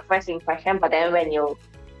at the first impression, but then when you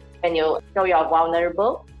show you're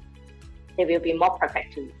vulnerable, they will be more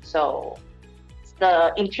perfect to you. So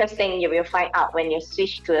the interesting you will find out when you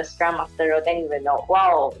switch to a Scrum Master role, then you will know,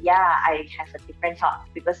 wow, yeah, I have a different thought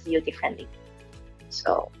because you differently.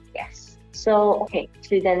 So yes. So okay,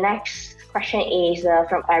 so the next question is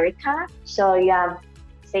from Erica. So yeah,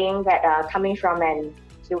 saying that coming from an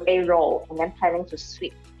QA role and then planning to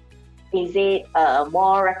switch, is it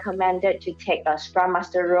more recommended to take a Scrum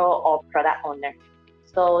Master role or product owner?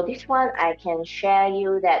 So this one, I can share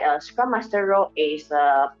you that a Scrum Master role is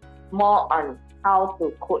more on how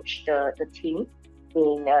to coach the team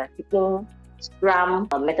in taking Scrum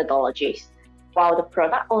methodologies. While the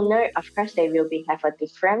product owner, of course, they will have a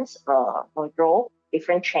different role,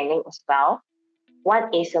 different training as well.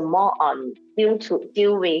 One is more on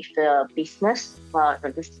deal with the business,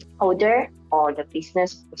 the stakeholder or the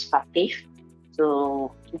business perspective.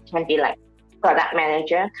 So it can be like product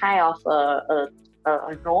manager kind of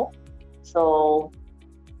a role. So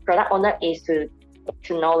product owner is to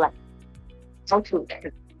know like how to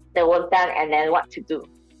get the work done and then what to do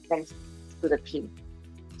thanks to the team.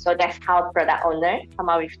 So that's how product owner come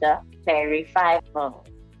up with the clarified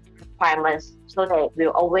requirements, so they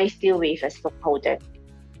will always deal with a stakeholder.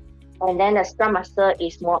 And then the Scrum Master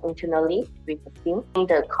is more internally with the team in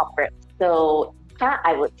the corporate. So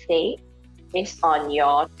I would say, based on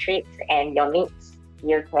your traits and your needs,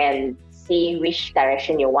 you can see which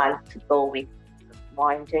direction you want to go with,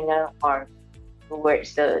 more internal or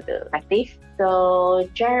towards the active. So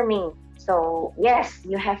Jeremy, so yes,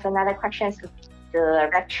 you have another question. The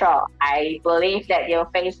retro, I believe that you'll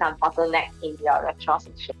face some bottleneck in your retro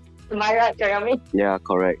session. Am I right, Jeremy? Yeah,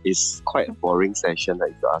 correct. It's quite a boring session,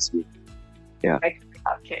 if you ask me. Yeah.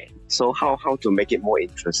 Okay. So how to make it more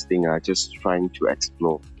interesting? Just trying to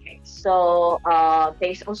explore. Okay. So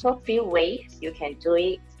there's also a few ways you can do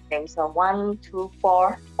it. There's a 1, 2,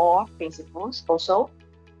 4, or principles also.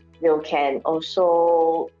 You can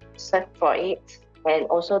also search for it. And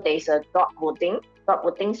also there's a dot voting. Dot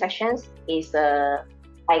voting sessions is I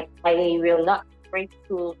will not bring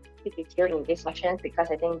to detail in this session because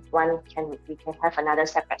I think we can have another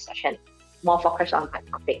separate session more focused on that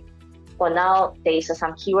topic. For now, there is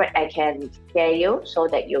some keyword I can share you so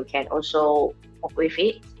that you can also work with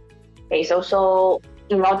it. There is also,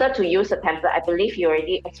 in order to use the template, I believe you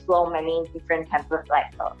already explore many different templates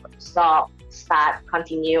like stop, start,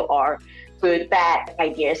 continue, or good, bad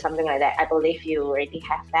ideas, something like that. I believe you already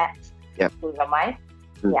have that in your mind.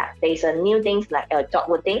 Yeah, there's a new things like dot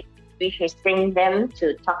voting, which is bring them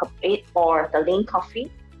to talk a bit, or the Lean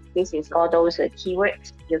Coffee. This is all those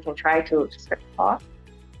keywords you can try to search for.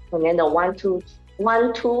 And then the 1, 2,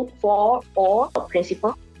 4, or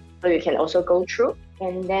principle, so you can also go through.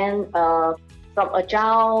 And then from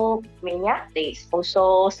Agilemania, there's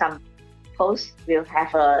also some posts. We'll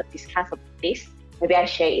have a discuss about this. Maybe I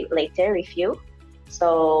share it later with you.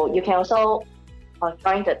 So you can also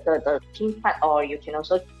join the team chat, or you can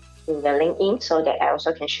also in the LinkedIn so that I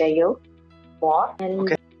also can share you more. And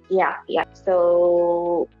okay. Yeah.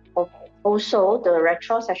 So also the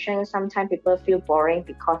retro session, sometimes people feel boring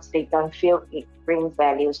because they don't feel it brings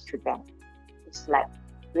values to them. It's like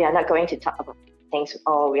we are not going to talk about things,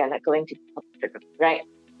 or we are not going to talk about it, right?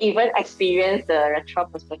 Even experience the retro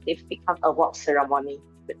perspective become a work ceremony.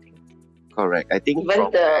 Correct. I think even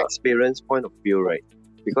from the experience point of view, right?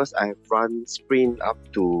 Because I have run sprint up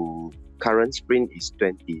to current sprint is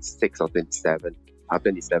 26 or 27.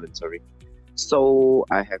 27, sorry. So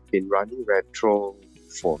I have been running retro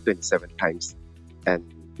for 27 times. And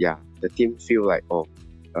yeah, the team feel like,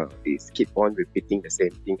 it's keep on repeating the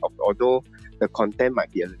same thing. Although the content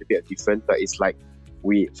might be a little bit different, but it's like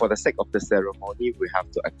for the sake of the ceremony, we have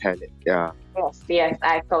to attend it. Yeah. Yes,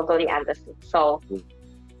 I totally understand. So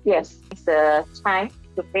yes, it's the time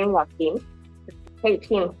to bring your team. Hey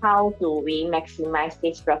team, how do we maximize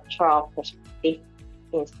this structural perspective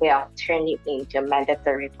instead of turning it into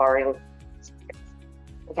mandatory boring?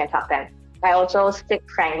 We can talk then. I also speak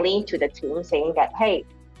frankly to the team, saying that, hey,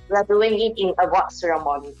 we are doing it in a work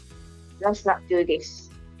ceremony. Let's not do this.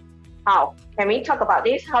 How? Can we talk about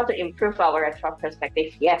this? How to improve our retro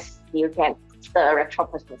perspective? Yes, you can. The retro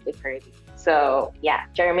perspective already. So yeah,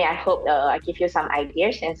 Jeremy, I hope I give you some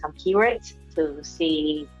ideas and some keywords to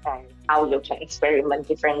see how you can experiment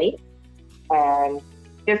differently. And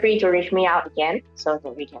feel free to reach me out again so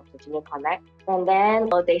that we can continue connect. And then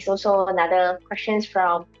there's also another questions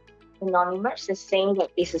from Anonymous is saying that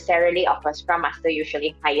necessarily of a Scrum Master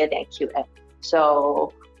usually higher than QA.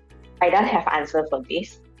 So I don't have answer for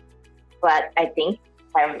this, but I think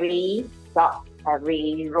every job,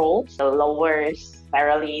 every role, so lowers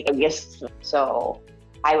fairly the risk. So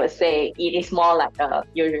I would say it is more like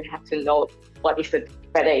you have to know what is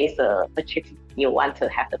whether it's the achievement you want to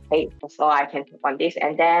have the pay. So I can talk on this.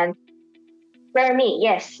 And then Jeremy,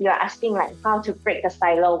 yes, you're asking like how to break the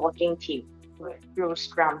silo working team through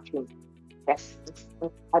Scrum team. Yes,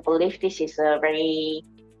 I believe this is a very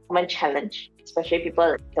common challenge, especially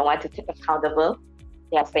people don't want to take accountable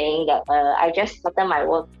they are saying that I just started my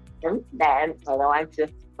work, then I don't want to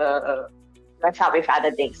mess up with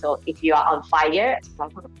other things. So if you are on fire,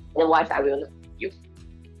 otherwise I will not you.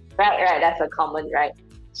 Right, that's a common, right?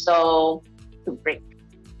 So to make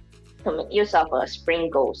use of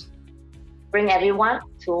sprint goals, bring everyone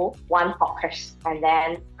to one focus, and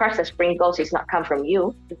then first the sprint goals is not come from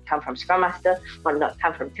you, it come from Scrum Master, or not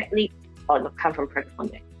come from tech lead, or not come from product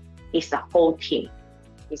owner. It's the whole team.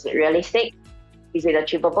 Is it realistic? Is it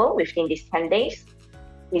achievable within these 10 days?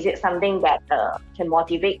 Is it something that can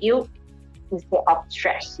motivate you instead of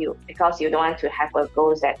stress you? Because you don't want to have a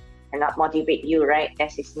goals that cannot motivate you, right?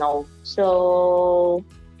 That is no. So,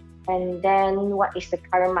 and then what is the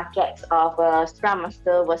current market of a Scrum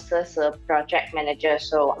Master versus a project manager?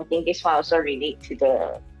 So I think this one also relate to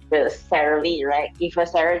the salary, right? If a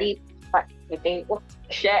salary, but I think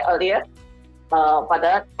shared earlier, but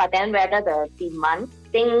then whether the demand,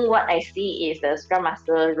 think what I see is the Scrum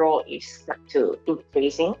Master role is start to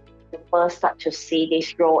increasing. People start to see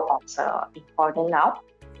this role as important now,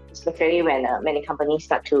 especially when many companies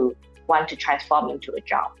start to want to transform into a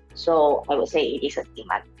job. So I would say it is a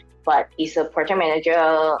demand. But is a project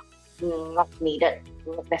manager not needed,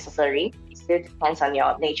 not necessary? It still depends on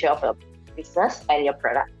your nature of your business and your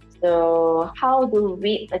product. So how do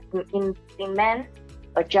we implement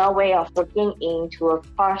agile way of working into a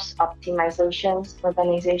cost optimization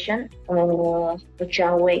organization?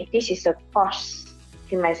 Agile way, this is a cost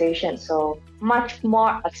optimization, so much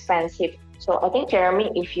more expensive. So I think,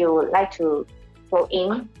 Jeremy, if you would like to go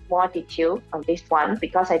in more detail on this one,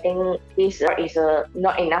 because I think this is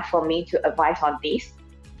not enough for me to advise on this.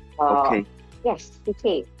 Okay. Yes,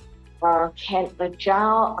 okay. Can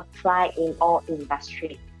agile apply in all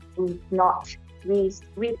industry? Not. We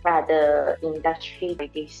rather industry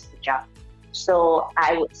with this agile. So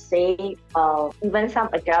I would say even some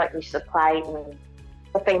agile is applied in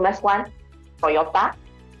the famous one, Toyota,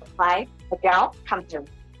 apply agile company.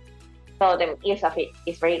 So the ease of it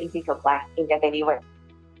is very easy to apply in their daily work.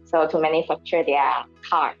 So to manufacture their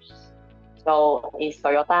cars. So is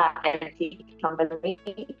Toyota anti company?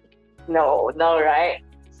 No, right?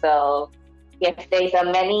 So yes, there's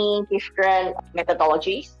many different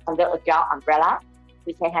methodologies under agile umbrella.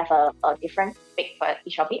 We can have a different pick for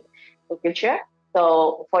each of it in the future.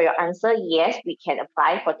 So for your answer, yes, we can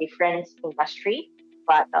apply for different industry,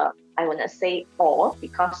 but I wouldn't say all,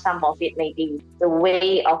 because some of it may be the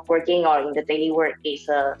way of working or in the daily work is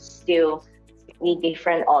still slightly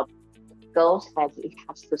different or goes, and it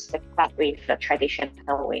has to step back with the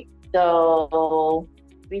traditional way. So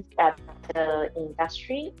with the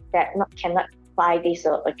industry that cannot apply this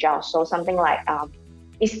agile, so something like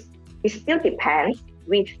it still depends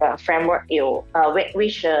which framework you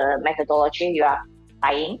which methodology you are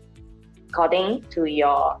applying according to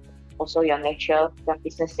your nature, your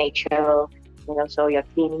business nature, and also your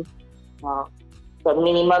team. The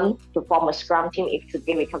minimum to form a Scrum team, if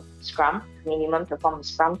today we come to Scrum, minimum to form a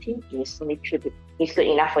Scrum team is good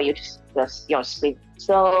enough for you to your sprint.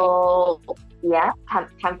 So yeah,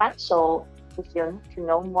 Kanban. So if you need to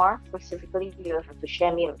know more specifically, you have to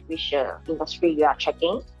share me which industry you are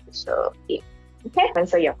checking. So yeah. Okay,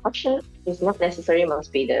 answer your question. It's not necessarily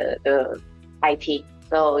must be the IT.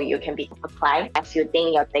 So you can be applied as you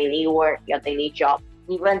think your daily work, your daily job.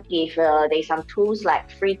 Even if there's some tools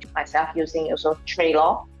like free to myself using also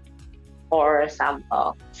Trello or some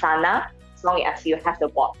Sana, as long as you have the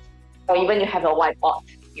board. Or even you have a whiteboard,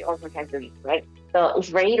 you also can do it, right? So it's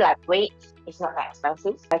very lightweight, it's not that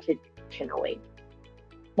expensive, actually in a way.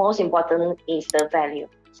 Most important is the value.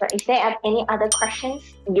 So is there any other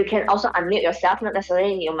questions? You can also unmute yourself, not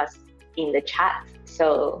necessarily you must in the chat.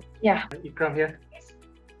 So yeah. Ikram here.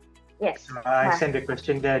 Yes. I sent a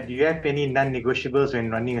question there. Do you have any non-negotiables when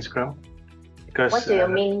running a Scrum? Because what do you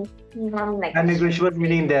mean non-negotiable? Non-negotiable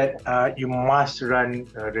meaning that you must run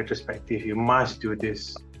a retrospective. You must do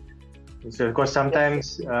this. So because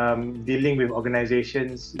sometimes dealing with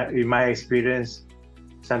organizations, in my experience,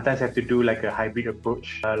 sometimes I have to do like a hybrid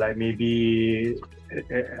approach. Like maybe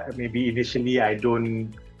initially I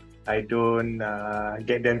don't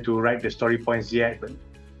get them to write the story points yet,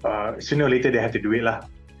 but sooner or later they have to do it lah.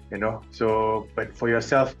 You know, so but for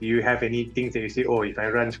yourself, do you have any things that you say, oh, if I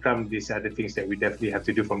run Scrum, these are the things that we definitely have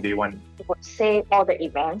to do from day one? I would say all the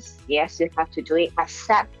events, yes, you have to do it,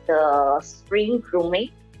 except the sprint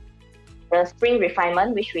grooming, the sprint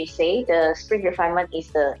refinement, which we say the sprint refinement is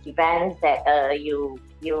the event that you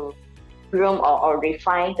groom or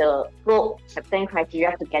refine the group certain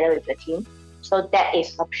criteria together with the team. So that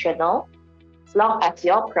is optional, as long as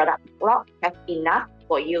your product backlog has enough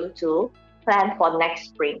for you to plan for next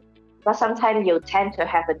sprint. Because sometimes you tend to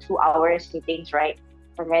have 2 hours meetings, right?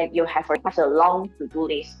 and then you have a long to-do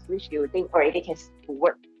list, which you think already can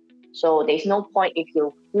work. So there's no point if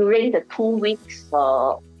you during the 2 weeks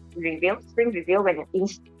sprint review,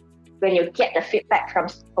 when you get the feedback from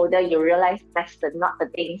stakeholder, you realize that's not the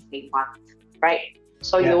things they want, right?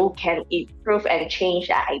 So you can improve and change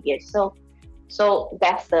the ideas. So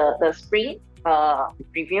that's the sprint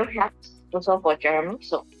review helps also for Jeremy.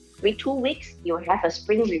 So every 2 weeks you have a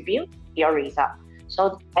sprint review your result.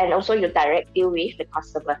 So and also you direct deal with the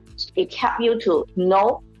customer. So it helps you to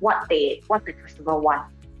know what the customer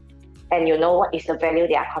want, and you know what is the value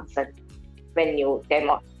they are concerned when you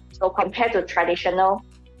demo. So compared to traditional,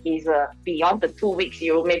 is beyond the 2 weeks.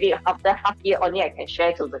 You maybe after half year only I can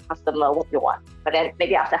share to the customer what you want, but then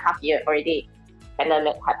maybe after half year already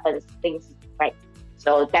pandemic happens, things, right?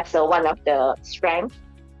 So that's one of the strengths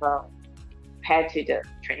compared to the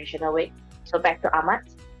traditional way. So back to Ahmad.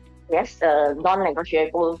 Yes, the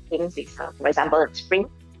non-negotiable things is, for example, the sprint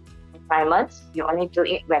requirements. You only do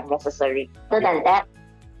it when necessary. Other than that,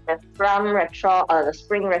 the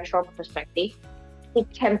sprint retro perspective, it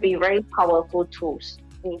can be very powerful tools.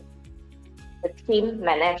 If the team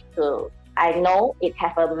managed to, I know it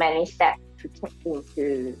have many steps to take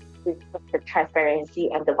into the transparency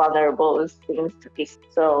and the vulnerable things to this.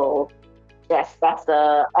 So yes, that's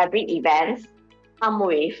every event come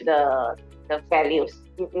with the values.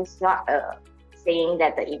 It is not saying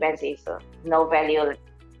that the event is no value.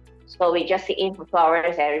 So we just sit in for 2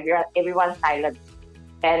 hours and everyone's silent.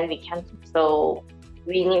 Then we can. So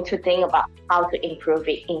we need to think about how to improve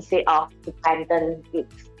it instead of abandon it.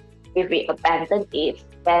 If we abandon it,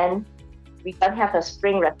 then we don't have a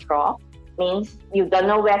sprint retro. Means you don't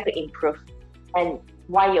know where to improve and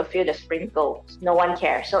why you feel the sprint goals. No one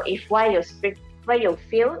cares. So if why you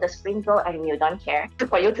feel the sprint goal and you don't care,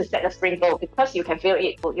 for you to set the sprint goal because you can feel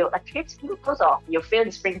it. You achieve sprint goals or you feel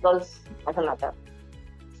the sprint goals, doesn't matter.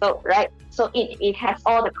 So right. So it has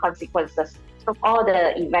all the consequences. So all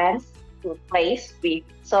the events in place with.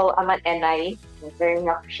 So Ahmad and I answering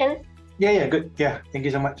your questions. Yeah, good. Yeah, thank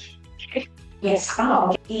you so much. Yes,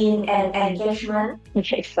 in an engagement.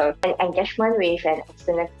 Okay, so an engagement with an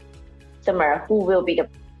external customer who will be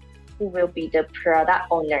the product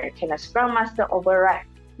owner. Can a Scrum Master override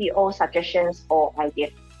PO suggestions or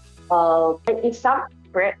ideas? In some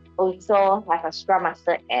projects also have a Scrum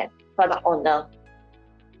Master and product owner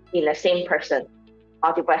in the same person,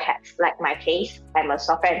 multiple hats. Like my case, I'm a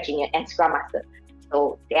software engineer and Scrum Master.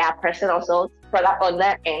 So they are person also product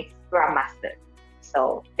owner and Scrum Master.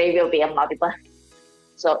 So they will be a multiple.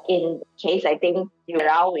 So in case, I think you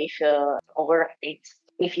allow with overriding.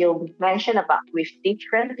 If you mention about with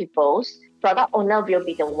different peoples, product owner will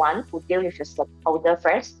be the one who deal with the stakeholder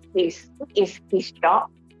first. It's his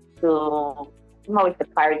job to come up with the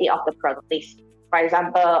priority of the product list. For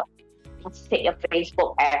example, let's take a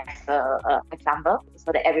Facebook as an example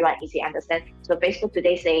so that everyone easily understand. So Facebook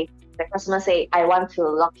today say, the customer say, I want to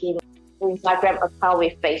log in Instagram account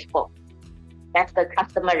with Facebook. That's the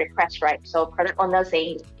customer request, right? So product owner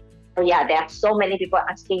saying, oh yeah, there are so many people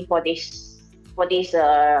asking for this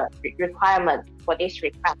requirement, for this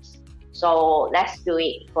request. So let's do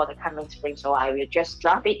it for the coming spring. So I will just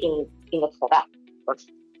drop it in the product first.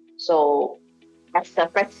 So that's the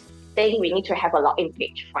first thing. We need to have a login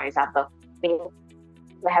page, for example. We need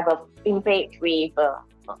to have a in page with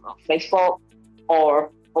Facebook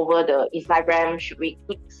or over the Instagram. Should we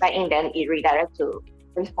click sign in, then it redirect to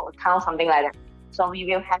Facebook account, something like that. So we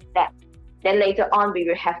will have that. Then later on, we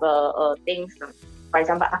will have things. For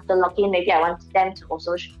example, after login, maybe I want them to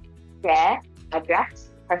also share address,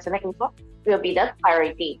 personal info. Will be the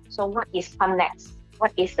priority. So what is come next?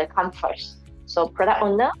 What is the come first? So product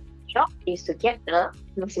owner job is to get the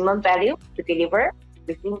maximum value to deliver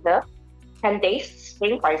within the 10 days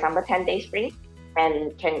sprint, for example, 10 days sprint,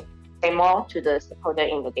 and can say more to the stakeholder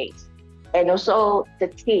in the days. And also the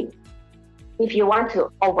team. If you want to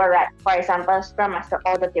override, for example, Scrum Master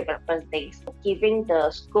all the development things, giving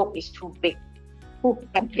the scope is too big, too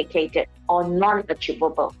complicated, or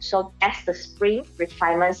non-achievable. So as the sprint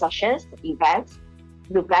refinement sessions, the events,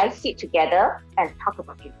 you guys sit together and talk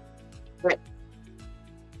about it. Right.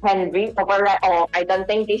 Can we override, or I don't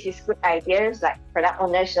think this is good ideas, like product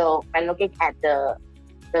owner. So by looking at the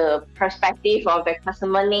perspective of the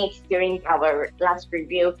customer needs during our last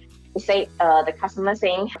review, we say the customer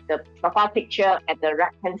saying the profile picture at the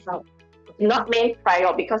right hand side not made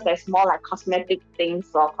prior because there's more like cosmetic things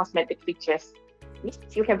or cosmetic features.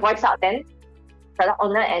 You can voice out, then product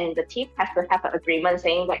owner and the team have to have an agreement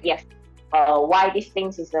saying that yes, why these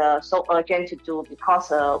things is so urgent to do, because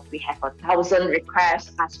we have 1,000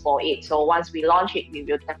 requests asked for it. So once we launch it, we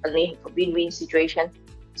will definitely have a win-win situation,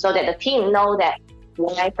 so that the team know that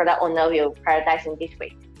why product owner will prioritize in this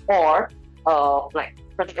way. Or like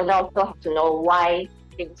product owner also have to know why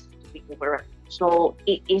things to be overrun. So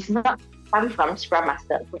it is not come from Scrum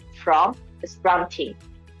Master, but from the Scrum team.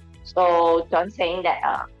 So John saying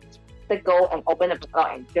that to go and open the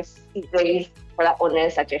backlog and just raise product owner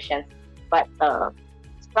suggestions, but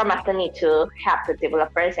Scrum Master need to help the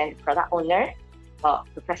developers and the product owner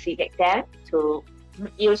to facilitate them to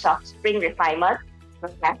use of sprint refinement to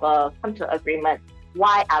have come to agreement.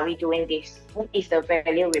 Why are we doing this? What is the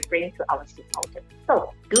value we bring to our stakeholders?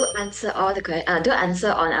 So do answer all the do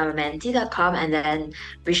answer on our menti.com, and then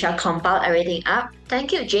we shall compile everything up.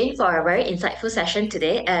 Thank you, Jane, for a very insightful session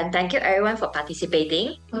today, and thank you everyone for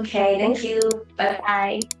participating. okay, thank you. Bye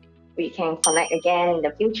bye. We can connect again in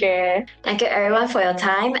the future. Thank you everyone for your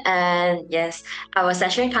time, and yes, our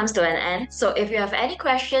session comes to an end. So if you have any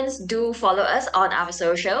questions, do follow us on our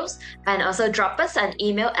socials, and also drop us an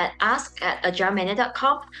email at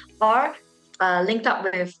ask@agilemania.com or link up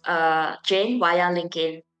with Jane via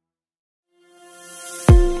LinkedIn.